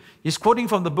do? He's quoting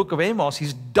from the book of Amos.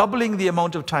 He's doubling the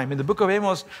amount of time. In the book of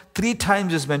Amos, 3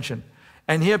 times is mentioned.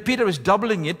 And here Peter is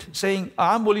doubling it, saying,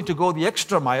 I'm willing to go the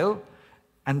extra mile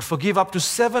and forgive up to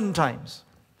 7 times.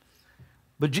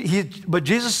 But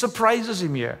Jesus surprises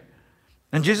him here.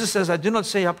 And Jesus says, I do not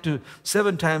say up to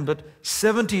 7 times, but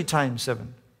 70 times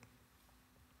 7.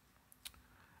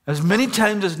 As many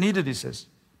times as needed, he says.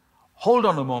 Hold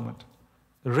on a moment.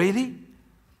 Really?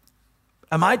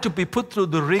 Am I to be put through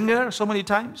the ringer so many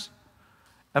times?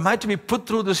 Am I to be put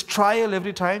through this trial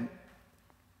every time?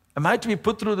 Am I to be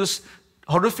put through this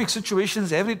horrific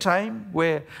situations every time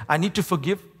where I need to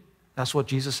forgive? That's what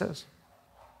Jesus says.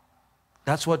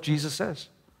 That's what Jesus says.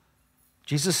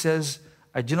 Jesus says,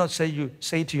 I do not say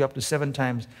to you up to 7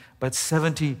 times, but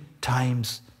 70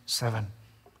 times 7.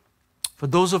 For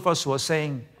those of us who are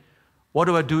saying, what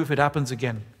do I do if it happens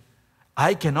again?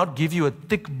 I cannot give you a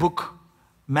thick book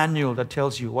manual that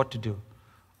tells you what to do.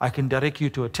 I can direct you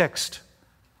to a text.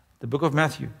 The book of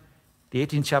Matthew, the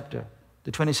 18th chapter,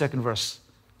 the 22nd verse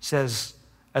says,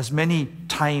 as many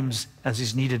times as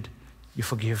is needed, you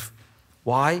forgive.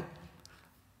 Why?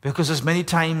 Because as many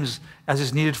times as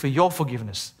is needed for your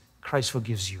forgiveness, Christ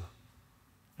forgives you.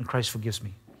 And Christ forgives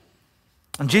me.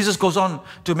 And Jesus goes on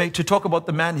to talk about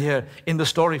the man here in the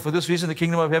story. For this reason, the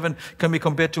kingdom of heaven can be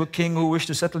compared to a king who wished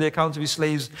to settle the accounts of his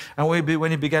slaves. And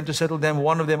when he began to settle them,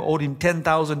 one of them owed him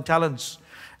 10,000 talents.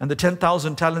 And the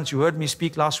 10,000 talents, you heard me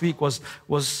speak last week, was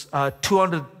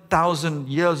 200 100,000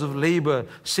 years of labor,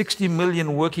 60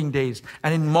 million working days,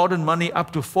 and in modern money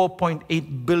up to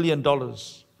 $4.8 billion.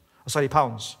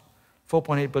 Pounds.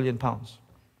 4.8 billion pounds.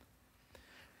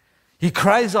 He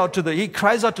cries out to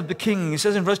the king. He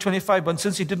says in verse 25, but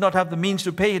since he did not have the means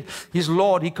to pay it, his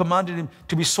lord, he commanded him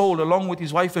to be sold along with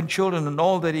his wife and children and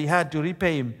all that he had to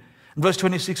repay him. In verse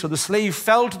 26, so the slave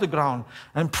fell to the ground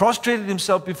and prostrated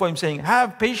himself before him, saying,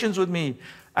 have patience with me,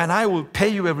 and I will pay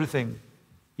you everything.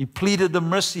 He pleaded the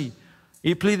mercy.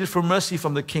 He pleaded for mercy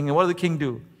from the king. And what did the king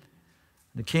do?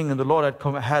 The king and the Lord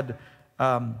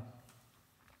and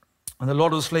the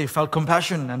Lord of the slave felt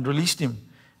compassion and released him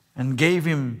and gave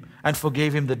him and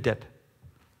forgave him the debt.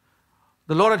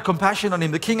 The Lord had compassion on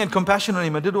him. The king had compassion on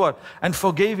him and did what? And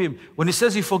forgave him. When he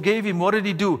says he forgave him, what did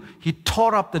he do? He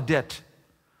tore up the debt.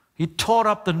 He tore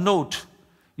up the note.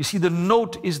 You see, the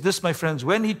note is this, my friends.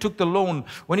 When he took the loan,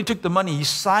 when he took the money, he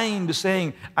signed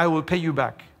saying, I will pay you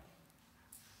back.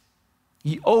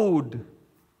 He owed.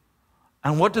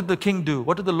 And what did the king do?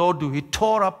 What did the Lord do? He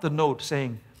tore up the note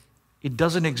saying, it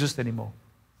doesn't exist anymore.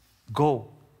 Go.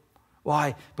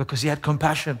 Why? Because he had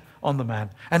compassion on the man.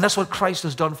 And that's what Christ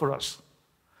has done for us.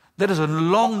 There is a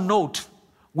long note.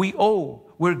 We owe.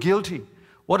 We're guilty.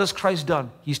 What has Christ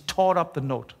done? He's tore up the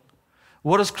note.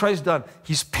 What has Christ done?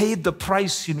 He's paid the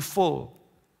price in full.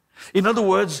 In other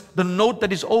words, the note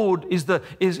that is owed is the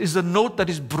note that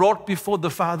is brought before the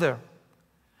Father.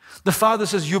 The Father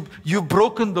says, you've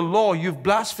broken the law, you've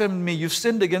blasphemed me, you've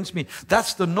sinned against me.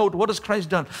 That's the note. What has Christ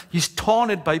done? He's torn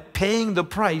it by paying the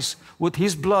price with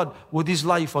his blood, with his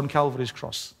life on Calvary's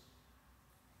cross.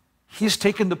 He's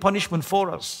taken the punishment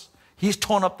for us. He's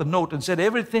torn up the note and said,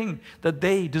 everything that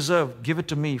they deserve, give it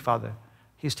to me, Father.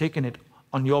 He's taken it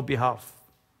on your behalf.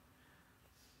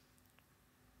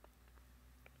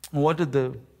 What did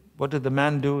the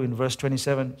man do in verse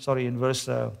 28?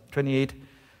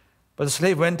 But the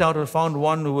slave went out and found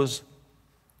one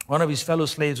of his fellow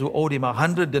slaves who owed him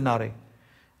 100 denarii.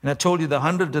 And I told you the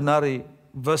 100 denarii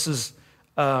versus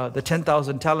the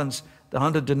 10,000 talents, the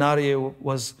 100 denarii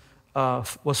was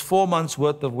 4 months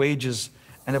worth of wages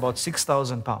and about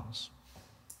 6,000 pounds.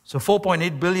 So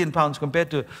 4.8 billion pounds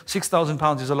compared to 6,000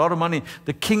 pounds is a lot of money.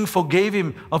 The king forgave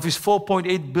him of his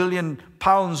 4.8 billion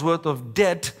pounds worth of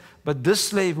debt, but this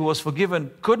slave who was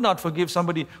forgiven could not forgive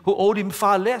somebody who owed him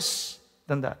far less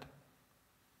than that.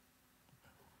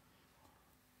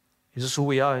 Is this who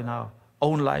we are in our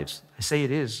own lives? I say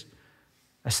it is.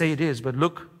 I say it is, but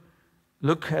look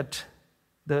at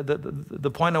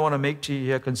the point I want to make to you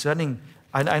here concerning,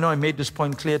 I know I made this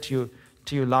point clear to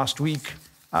you last week.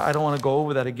 I don't want to go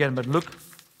over that again, but look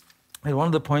at one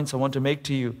of the points I want to make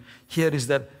to you here is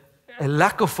that a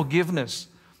lack of forgiveness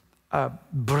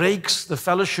breaks the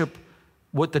fellowship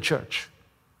with the church.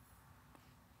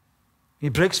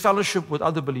 It breaks fellowship with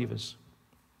other believers.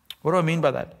 What do I mean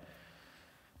by that?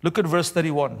 Look at verse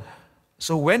 31.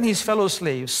 So when his fellow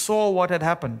slaves saw what had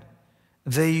happened,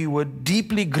 they were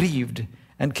deeply grieved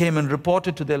and came and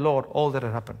reported to their Lord all that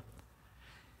had happened.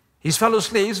 His fellow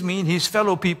slaves mean his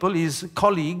fellow people, his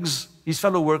colleagues, his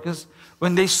fellow workers.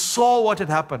 When they saw what had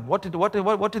happened, what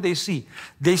did they see?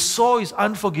 They saw his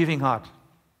unforgiving heart.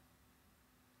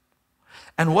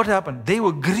 And what happened? They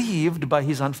were grieved by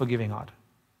his unforgiving heart.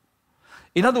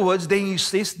 In other words, they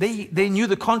knew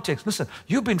the context. Listen,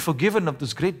 you've been forgiven of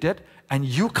this great debt, and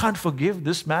you can't forgive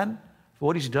this man for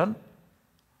what he's done?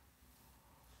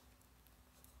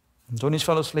 And so when his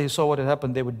fellow slaves saw what had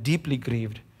happened, they were deeply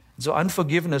grieved. So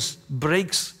unforgiveness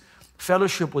breaks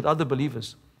fellowship with other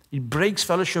believers. It breaks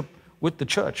fellowship with the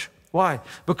church. Why?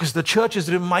 Because the church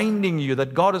is reminding you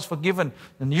that God has forgiven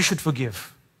and you should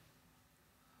forgive.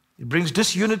 It brings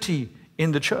disunity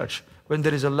in the church when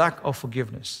there is a lack of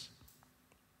forgiveness.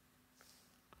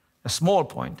 A small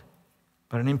point,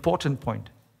 but an important point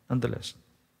nonetheless.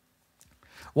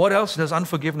 What else does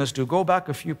unforgiveness do? Go back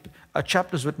a few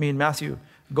chapters with me in Matthew.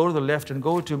 Go to the left and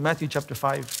go to Matthew chapter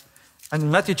 5. And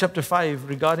in Matthew chapter 5,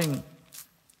 regarding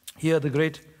here the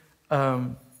great,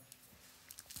 the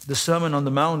Sermon on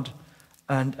the Mount,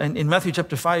 and in Matthew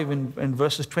chapter 5, in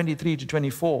verses 23 to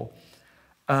 24,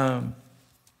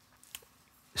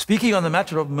 speaking on the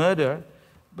matter of murder,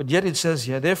 but yet it says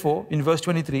here, therefore, in verse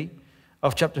 23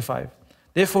 of chapter 5,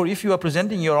 therefore, if you are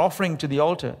presenting your offering to the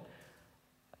altar,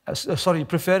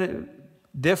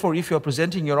 therefore, if you are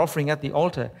presenting your offering at the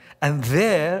altar, and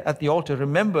there at the altar,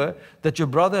 remember that your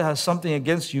brother has something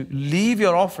against you, leave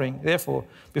your offering, therefore,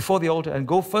 before the altar, and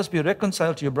go first be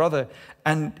reconciled to your brother,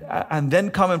 and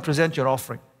then come and present your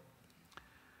offering.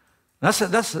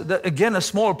 That's again, a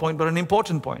small point, but an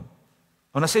important point.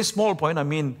 When I say small point, I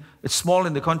mean it's small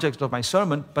in the context of my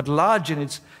sermon, but large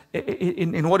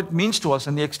in what it means to us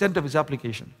and the extent of its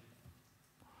application.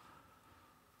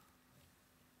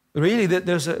 Really,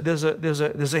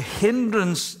 there's a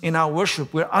hindrance in our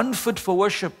worship. We're unfit for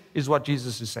worship, is what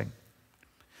Jesus is saying.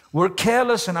 We're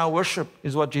careless in our worship,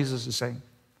 is what Jesus is saying.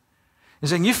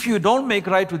 He's saying, if you don't make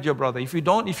right with your brother, if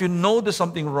you know there's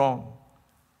something wrong,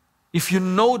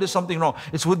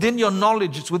 it's within your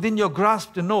knowledge, it's within your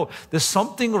grasp to know there's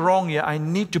something wrong here, I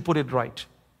need to put it right.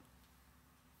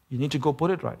 You need to go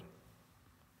put it right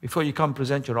before you come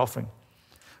present your offering.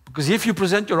 Because if you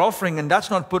present your offering and that's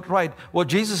not put right, what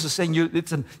Jesus is saying,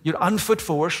 you're unfit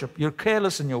for worship. You're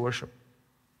careless in your worship.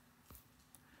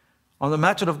 On the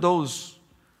matter of those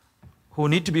who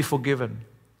need to be forgiven,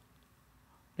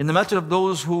 in the matter of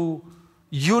those who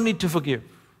you need to forgive,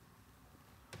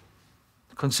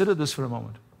 consider this for a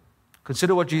moment.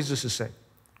 Consider what Jesus is saying.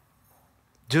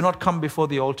 Do not come before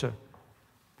the altar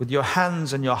with your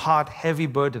hands and your heart heavy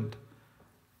burdened,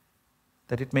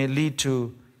 that it may lead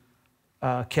to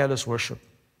careless worship.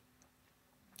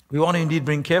 We want to indeed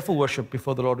bring careful worship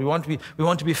before the Lord. We want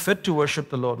to be fit to worship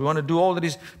the Lord. We want to do all that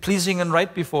is pleasing and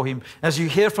right before Him. As you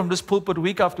hear from this pulpit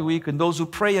week after week, and those who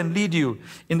pray and lead you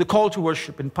in the call to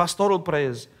worship, in pastoral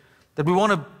prayers, that we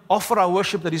want to offer our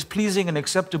worship that is pleasing and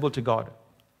acceptable to God.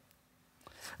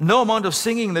 No amount of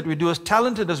singing that we do, as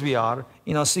talented as we are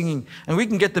in our singing, and we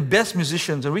can get the best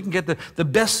musicians and we can get the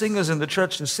best singers in the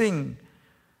church to sing,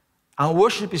 our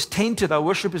worship is tainted, our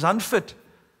worship is unfit,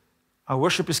 our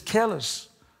worship is careless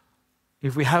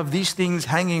if we have these things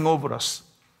hanging over us,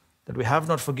 that we have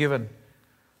not forgiven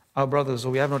our brothers,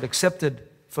 or we have not accepted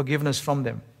forgiveness from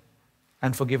them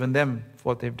and forgiven them for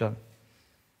what they've done.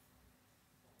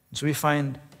 So we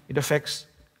find it affects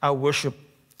our worship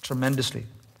tremendously.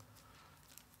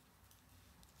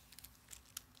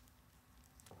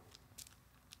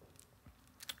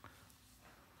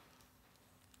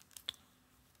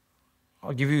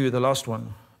 I'll give you the last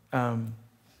one.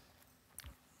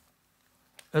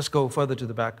 Let's go further to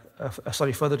the back,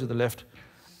 further to the left,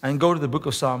 and go to the book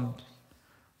of Psalms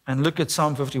and look at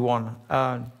Psalm 51.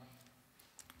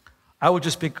 I would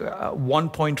just pick one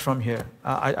point from here.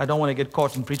 I don't want to get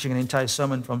caught in preaching an entire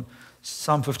sermon from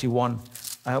Psalm 51,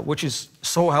 which is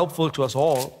so helpful to us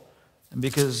all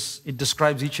because it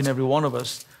describes each and every one of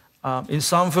us. In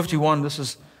Psalm 51, this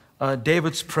is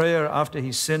David's prayer after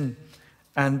his sin,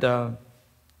 and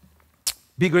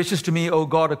be gracious to me, O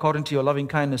God, according to your loving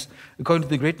kindness, according to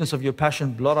the greatness of your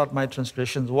passion, blot out my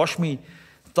transgressions. Wash me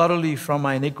thoroughly from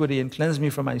my iniquity and cleanse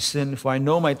me from my sin, for I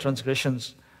know my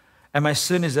transgressions, and my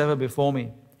sin is ever before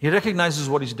me. He recognizes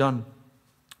what he's done.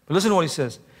 But listen to what he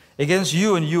says. Against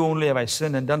you and you only have I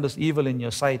sinned and done this evil in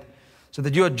your sight, so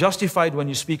that you are justified when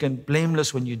you speak and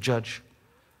blameless when you judge.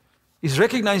 He's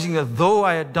recognizing that though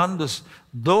I had done this,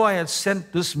 though I had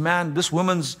sent this man, this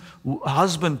woman's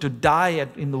husband to die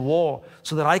in the war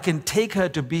so that I can take her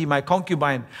to be my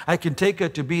concubine, I can take her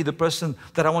to be the person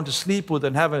that I want to sleep with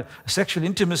and have a sexual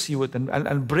intimacy with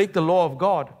and break the law of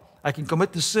God. I can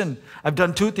commit the sin. I've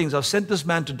done two things. I've sent this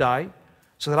man to die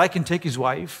so that I can take his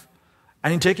wife.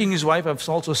 And in taking his wife, I've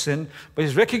also sinned. But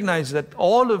he's recognized that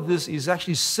all of this is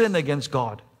actually sin against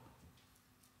God.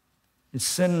 It's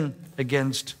sin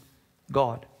against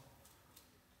God.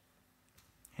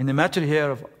 In the matter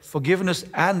here of forgiveness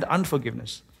and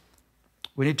unforgiveness,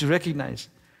 we need to recognize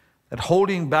that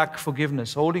holding back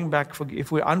forgiveness,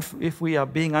 if we are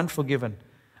being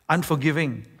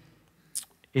unforgiving,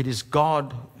 it is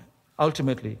God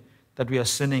ultimately that we are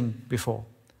sinning before.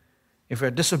 If we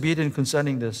are disobedient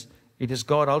concerning this, it is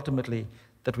God ultimately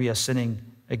that we are sinning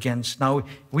against. Now,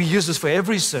 we use this for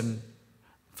every sin.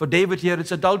 For David here,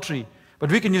 it's adultery.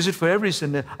 But we can use it for every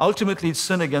sin. Ultimately, it's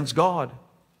sin against God.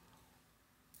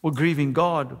 We're grieving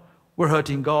God. We're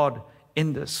hurting God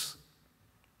in this.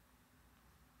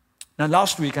 Now,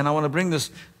 last week, and I want to bring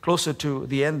this closer to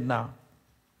the end now.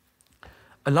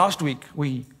 Last week,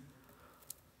 we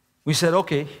said,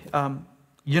 okay,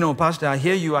 Pastor, I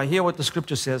hear you. I hear what the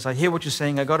scripture says. I hear what you're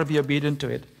saying. I got to be obedient to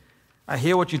it. I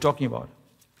hear what you're talking about.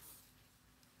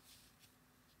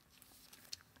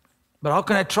 But how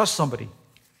can I trust somebody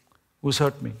who's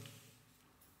hurt me?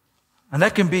 And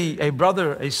that can be a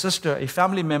brother, a sister, a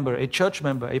family member, a church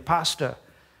member, a pastor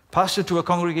to a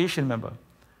congregation member.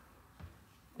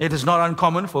 It is not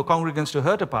uncommon for congregants to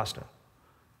hurt a pastor.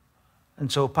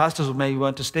 And so pastors may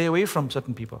want to stay away from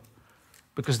certain people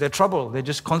because they're trouble. They're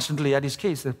just constantly at his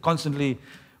case. They're constantly,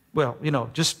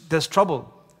 just there's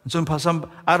trouble. And so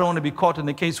I don't want to be caught in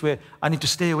a case where I need to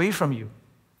stay away from you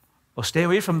or stay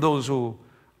away from those who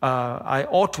I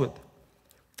ought with.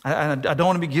 And I don't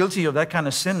want to be guilty of that kind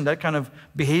of sin, that kind of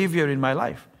behavior in my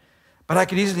life. But I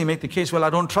could easily make the case, well, I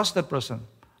don't trust that person.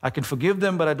 I can forgive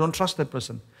them, but I don't trust that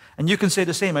person. And you can say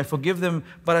the same, I forgive them,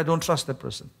 but I don't trust that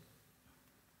person.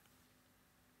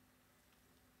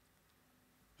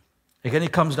 Again,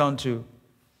 it comes down to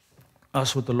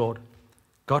us with the Lord.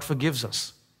 God forgives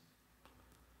us.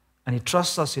 And He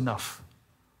trusts us enough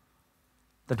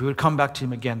that we will come back to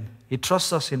Him again. He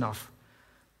trusts us enough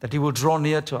that He will draw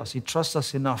near to us. He trusts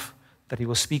us enough that He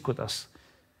will speak with us.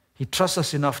 He trusts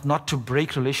us enough not to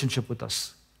break relationship with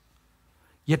us.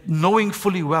 Yet knowing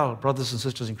fully well, brothers and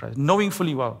sisters in Christ, knowing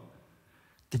fully well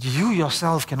that you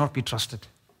yourself cannot be trusted.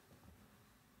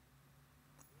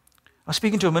 I was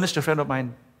speaking to a minister friend of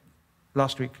mine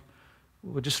last week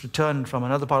who had just returned from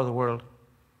another part of the world,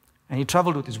 and he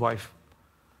traveled with his wife.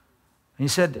 And he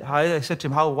said, I said to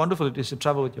him, how wonderful it is to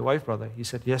travel with your wife, brother. He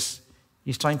said, yes,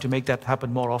 he's trying to make that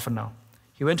happen more often now.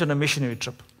 He went on a missionary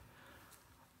trip.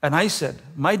 And I said,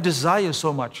 my desire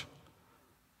so much,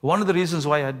 one of the reasons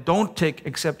why I don't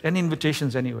accept any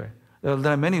invitations anywhere,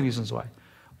 there are many reasons why.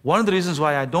 One of the reasons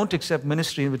why I don't accept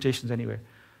ministry invitations anywhere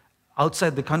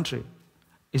outside the country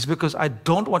is because I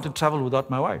don't want to travel without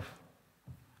my wife.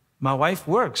 My wife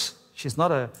works. She's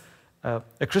not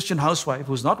a Christian housewife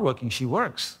who's not working. She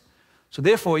works. So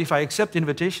therefore, if I accept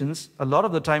invitations, a lot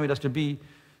of the time it has to be,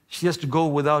 she has to go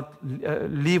without,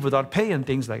 leave without pay and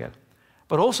things like that.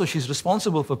 But also she's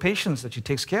responsible for patients that she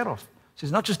takes care of. So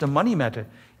it's not just a money matter,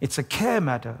 it's a care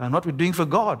matter. And what we're doing for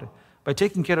God, by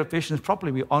taking care of patients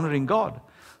properly, we're honoring God.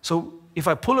 So if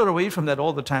I pull her away from that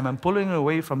all the time, I'm pulling her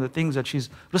away from the things that she's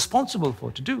responsible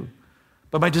for to do.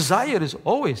 But my desire is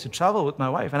always to travel with my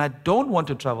wife, and I don't want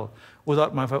to travel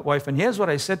without my wife. And here's what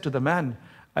I said to the man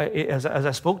as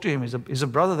I spoke to him. He's a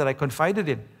brother that I confided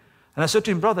in. And I said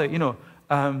to him, brother, you know,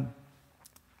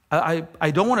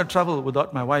 I don't want to travel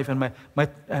without my wife.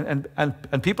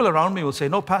 And people around me will say,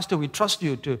 no, Pastor, we trust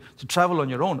you to travel on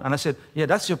your own. And I said, yeah,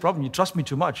 that's your problem. You trust me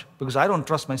too much because I don't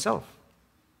trust myself.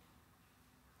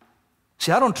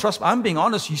 See, I don't trust, I'm being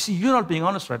honest. You see, you're not being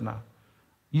honest right now.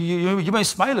 You may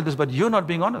smile at this, but you're not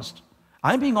being honest.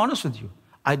 I'm being honest with you.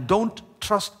 I don't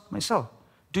trust myself.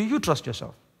 Do you trust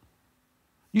yourself?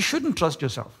 You shouldn't trust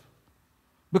yourself.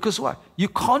 Because why? You're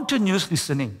continuously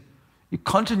sinning. You're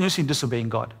continuously disobeying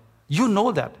God. You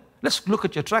know that. Let's look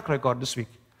at your track record this week.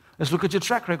 Let's look at your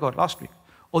track record last week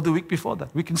or the week before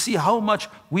that. We can see how much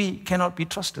we cannot be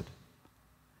trusted.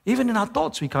 Even in our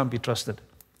thoughts, we can't be trusted.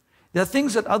 There are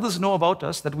things that others know about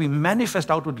us that we manifest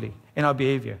outwardly in our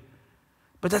behavior.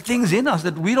 But there are things in us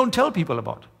that we don't tell people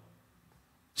about.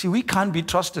 See, we can't be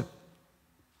trusted.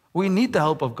 We need the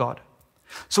help of God.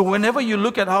 So whenever you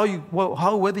look at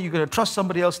whether you're going to trust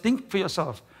somebody else, think for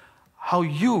yourself how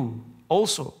you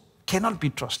also cannot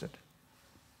be trusted.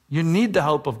 You need the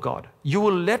help of God. You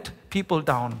will let people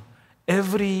down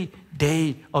every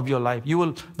day of your life.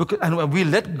 And we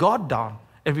let God down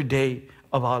every day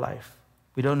of our life.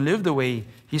 We don't live the way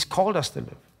He's called us to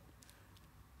live.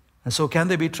 And so can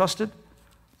they be trusted?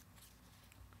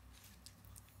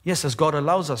 Yes, as God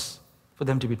allows us for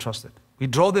them to be trusted. We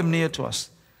draw them near to us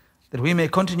that we may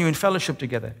continue in fellowship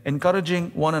together,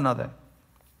 encouraging one another.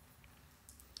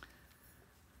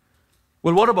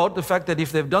 Well, what about the fact that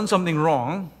if they've done something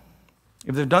wrong,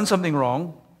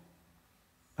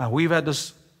 we've had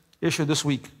this issue this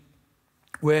week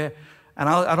where, and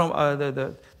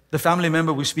the family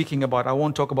member we're speaking about, I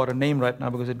won't talk about a name right now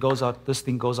because this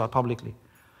thing goes out publicly.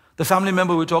 The family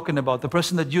member we're talking about, the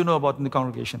person that you know about in the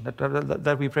congregation,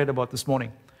 that we prayed about this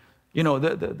morning. You know,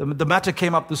 the matter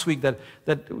came up this week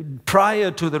that prior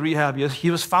to the rehab,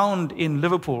 he was found in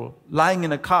Liverpool, lying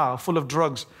in a car full of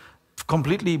drugs,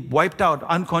 completely wiped out,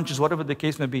 unconscious, whatever the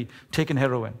case may be, taking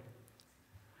heroin.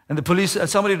 And the police,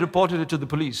 somebody reported it to the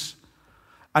police.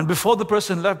 And before the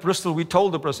person left Bristol, we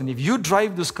told the person, if you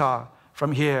drive this car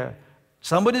from here,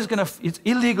 it's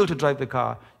illegal to drive the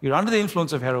car, you're under the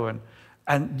influence of heroin,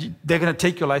 and they're going to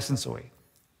take your license away.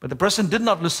 But the person did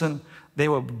not listen. They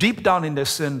were deep down in their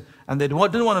sin, and they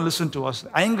didn't want to listen to us,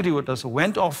 angry with us,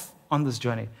 went off on this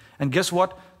journey. And guess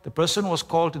what? The person was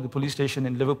called to the police station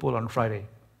in Liverpool on Friday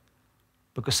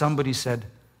because somebody said,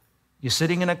 you're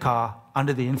sitting in a car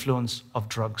under the influence of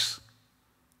drugs,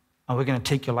 and we're going to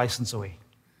take your license away.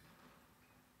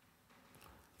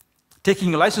 Taking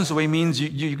your license away means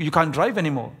you can't drive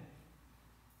anymore.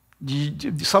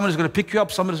 Someone is going to pick you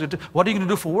up. What are you going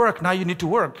to do for work? Now you need to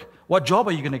work. What job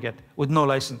are you going to get with no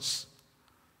license?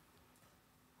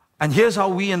 And here's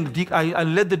how I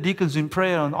led the deacons in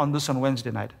prayer on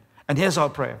Wednesday night. And here's our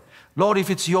prayer. Lord, if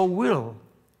it's your will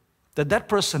that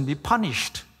person be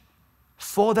punished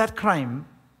for that crime,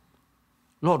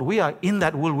 Lord, we are in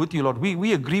that will with you, Lord.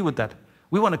 We agree with that.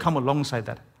 We want to come alongside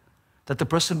that. That the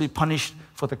person be punished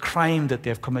for the crime that they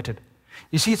have committed.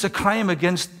 You see, it's a crime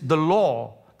against the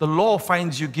law. The law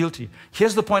finds you guilty.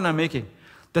 Here's the point I'm making.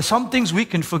 There's some things we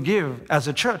can forgive as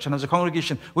a church and as a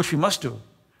congregation, which we must do.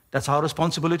 That's our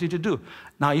responsibility to do.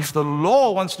 Now, if the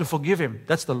law wants to forgive him,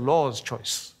 that's the law's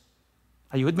choice.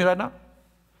 Are you with me right now?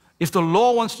 If the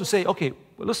law wants to say, okay,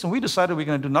 well, listen, we decided we're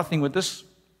going to do nothing with this,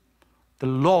 the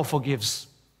law forgives.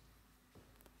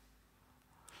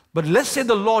 But let's say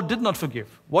the law did not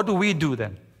forgive. What do we do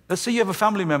then? Let's say you have a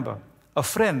family member, a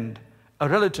friend, a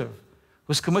relative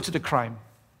who's committed a crime,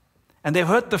 and they've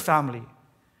hurt the family,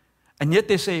 and yet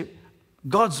they say,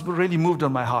 God's really moved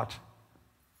on my heart.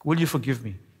 Will you forgive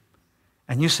me?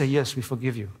 And you say, yes, we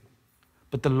forgive you.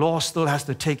 But the law still has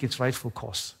to take its rightful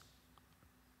course.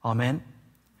 Amen?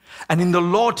 And in the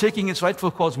law taking its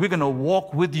rightful course, we're going to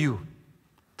walk with you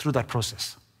through that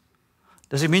process.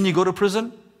 Does it mean you go to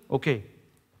prison? Okay,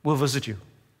 we'll visit you.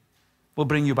 We'll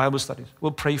bring you Bible studies.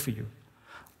 We'll pray for you.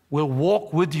 We'll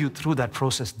walk with you through that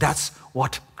process. That's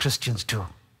what Christians do.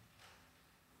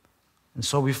 And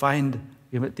so we find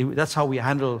that's how we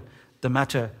handle the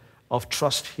matter of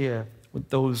trust here with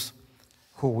those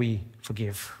who we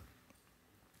forgive.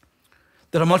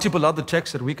 There are multiple other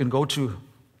texts that we can go to,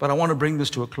 but I want to bring this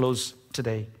to a close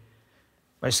today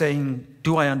by saying,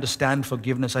 do I understand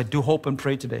forgiveness? I do hope and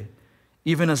pray today,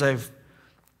 even as I've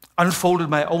unfolded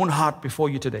my own heart before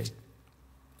you today,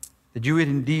 that you would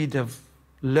indeed have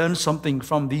learned something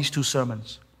from these two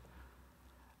sermons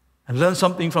and learned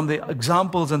something from the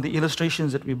examples and the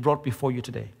illustrations that we brought before you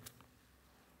today.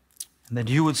 And that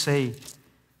you would say,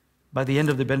 by the end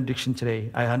of the benediction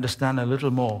today, I understand a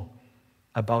little more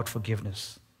about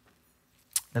forgiveness.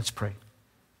 Let's pray.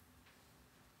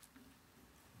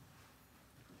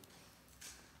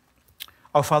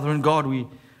 Our Father in God, we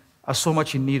are so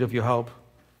much in need of your help.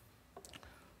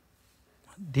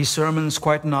 These sermons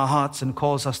quieten our hearts and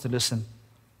cause us to listen.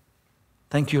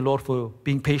 Thank you, Lord, for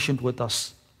being patient with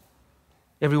us.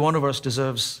 Every one of us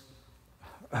deserves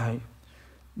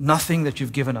nothing that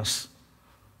you've given us.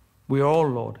 We all,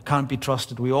 Lord, can't be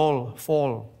trusted. We all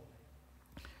fall.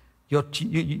 Your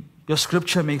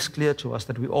scripture makes clear to us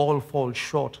that we all fall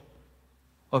short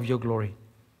of your glory.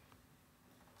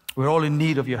 We're all in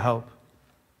need of your help.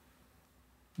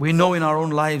 We know in our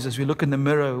own lives as we look in the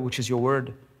mirror, which is your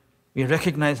word, we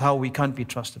recognize how we can't be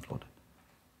trusted, Lord.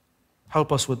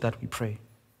 Help us with that, we pray.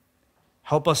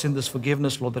 Help us in this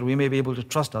forgiveness, Lord, that we may be able to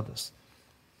trust others.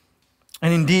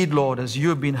 And indeed, Lord, as you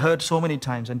have been hurt so many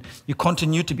times and you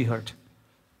continue to be hurt,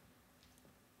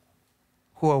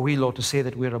 who are we, Lord, to say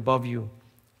that we're above you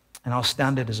and our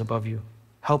standard is above you?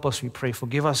 Help us, we pray.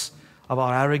 Forgive us of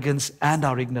our arrogance and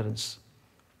our ignorance.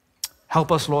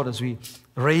 Help us, Lord, as we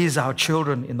raise our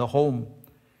children in the home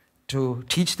to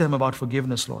teach them about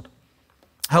forgiveness, Lord.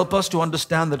 Help us to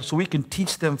understand that so we can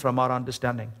teach them from our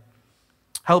understanding.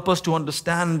 Help us to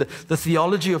understand the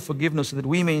theology of forgiveness so that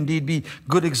we may indeed be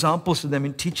good examples to them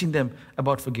in teaching them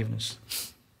about forgiveness.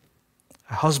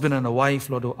 A husband and a wife,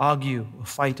 Lord, who argue or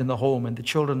fight in the home and the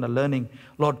children are learning,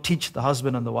 Lord, teach the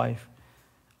husband and the wife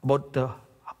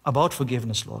about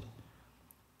forgiveness, Lord.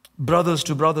 Brothers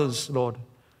to brothers, Lord,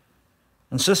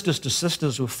 and sisters to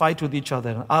sisters who fight with each other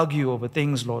and argue over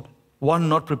things, Lord, one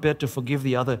not prepared to forgive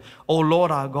the other. Oh,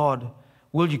 Lord our God,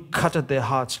 will you cut at their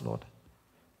hearts, Lord,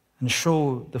 and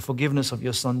show the forgiveness of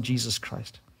your Son, Jesus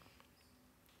Christ.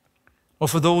 Or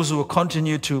for those who will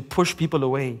continue to push people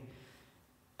away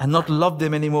and not love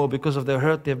them anymore because of the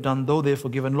hurt they've done, though they're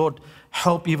forgiven, Lord,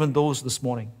 help even those this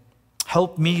morning.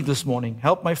 Help me this morning.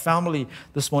 Help my family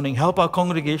this morning. Help our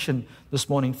congregation this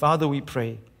morning. Father, we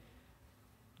pray.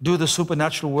 Do the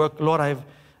supernatural work. Lord, I've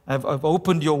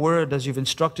opened your word as you've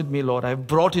instructed me, Lord. I've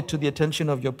brought it to the attention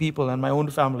of your people and my own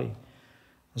family.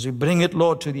 As we bring it,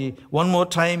 Lord, to one more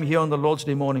time here on the Lord's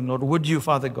Day morning, Lord, would you,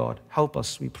 Father God, help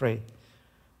us, we pray.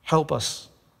 Help us.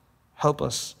 Help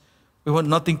us. We want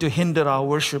nothing to hinder our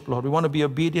worship, Lord. We want to be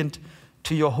obedient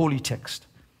to your holy text.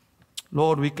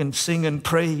 Lord, we can sing and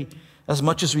pray as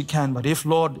much as we can, but if,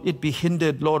 Lord, it be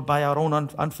hindered, Lord, by our own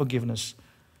unforgiveness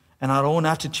and our own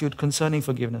attitude concerning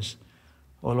forgiveness,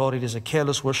 oh, Lord, it is a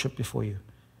careless worship before you.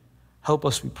 Help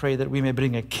us, we pray, that we may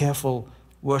bring a careful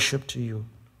worship to you.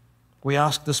 We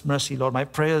ask this mercy, Lord. My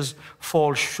prayers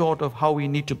fall short of how we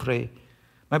need to pray.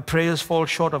 My prayers fall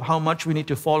short of how much we need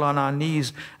to fall on our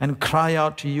knees and cry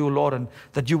out to you, Lord, and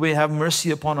that you may have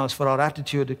mercy upon us for our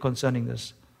attitude concerning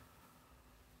this.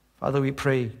 Father, we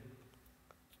pray,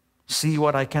 see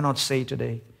what I cannot say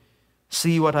today.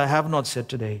 See what I have not said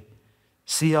today.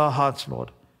 See our hearts, Lord,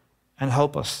 and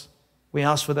help us. We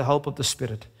ask for the help of the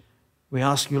Spirit. We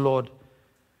ask you, Lord,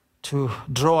 to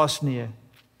draw us near.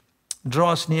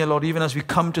 Draw us near, Lord, even as we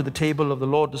come to the table of the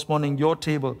Lord this morning, your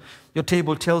table. Your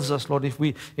table tells us, Lord, if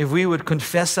we would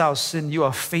confess our sin, you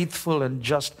are faithful and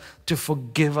just to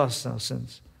forgive us our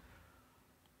sins.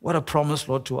 What a promise,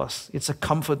 Lord, to us. It's a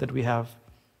comfort that we have.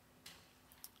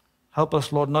 Help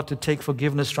us, Lord, not to take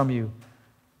forgiveness from you,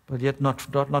 but yet not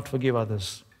forgive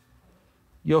others.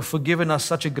 You have forgiven us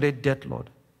such a great debt, Lord.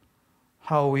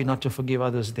 How are we not to forgive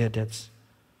others their debts?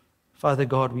 Father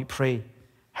God, we pray,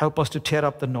 help us to tear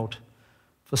up the note.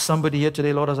 For somebody here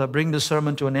today, Lord, as I bring this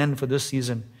sermon to an end for this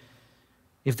season,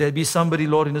 if there be somebody,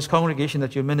 Lord, in this congregation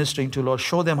that you're ministering to, Lord,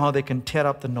 show them how they can tear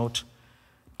up the note,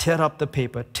 tear up the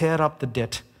paper, tear up the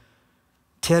debt.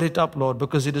 Tear it up, Lord,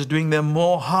 because it is doing them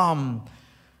more harm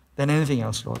than anything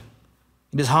else, Lord.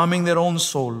 It is harming their own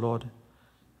soul, Lord.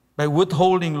 By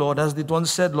withholding, Lord, as it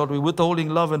once said, Lord, we're withholding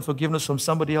love and forgiveness from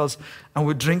somebody else, and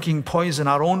we're drinking poison,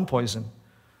 our own poison.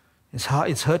 It's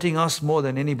hurting us more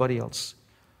than anybody else.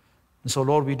 And so,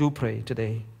 Lord, we do pray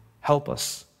today. Help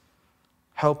us.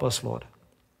 Help us, Lord,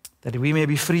 that we may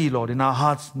be free, Lord, in our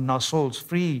hearts, in our souls,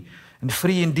 free and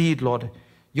free indeed, Lord.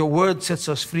 Your word sets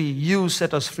us free. You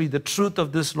set us free. The truth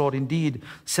of this, Lord, indeed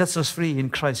sets us free in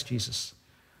Christ Jesus.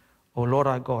 Oh, Lord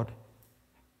our God,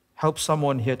 help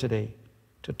someone here today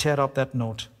to tear up that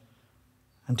note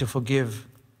and to forgive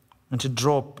and to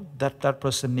draw that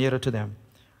person nearer to them,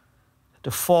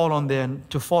 to fall on their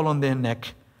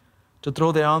neck, to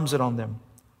throw their arms around them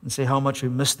and say how much we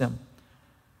miss them.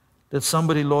 There's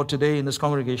somebody, Lord, today in this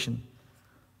congregation,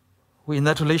 who in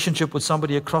that relationship with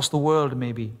somebody across the world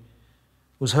maybe,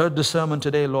 who's heard the sermon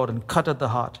today, Lord, and cut at the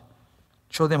heart.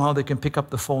 Show them how they can pick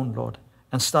up the phone, Lord,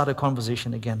 and start a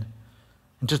conversation again.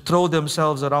 And to throw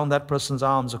themselves around that person's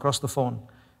arms across the phone,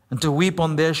 and to weep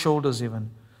on their shoulders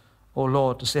even. Oh,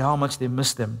 Lord, to say how much they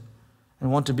miss them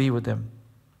and want to be with them.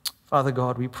 Father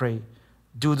God, we pray,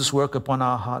 do this work upon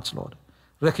our hearts, Lord,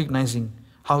 recognizing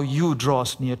how you draw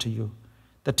us near to you,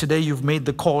 that today you've made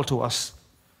the call to us.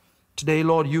 Today,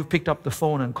 Lord, you've picked up the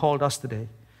phone and called us today.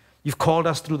 You've called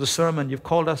us through the sermon. You've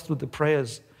called us through the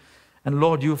prayers. And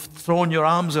Lord, you've thrown your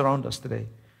arms around us today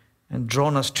and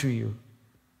drawn us to you.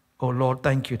 Oh, Lord,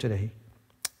 thank you today.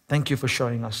 Thank you for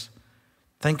showing us.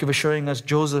 Thank you for showing us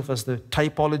Joseph as the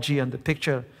typology and the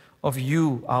picture of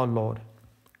you, our Lord.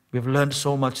 We've learned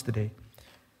so much today.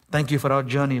 Thank you for our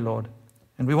journey, Lord.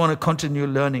 And we want to continue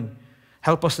learning.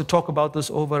 Help us to talk about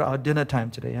this over our dinner time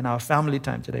today and our family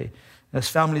time today, as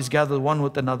families gather one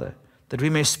with another, that we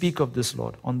may speak of this,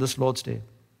 Lord, on this Lord's Day.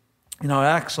 In our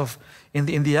acts of, in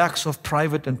the acts of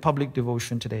private and public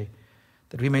devotion today,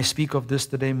 that we may speak of this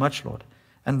today much, Lord,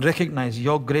 and recognize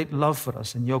your great love for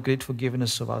us and your great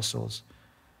forgiveness of our souls.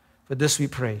 For this we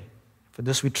pray, for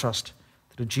this we trust,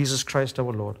 through Jesus Christ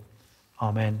our Lord.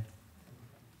 Amen.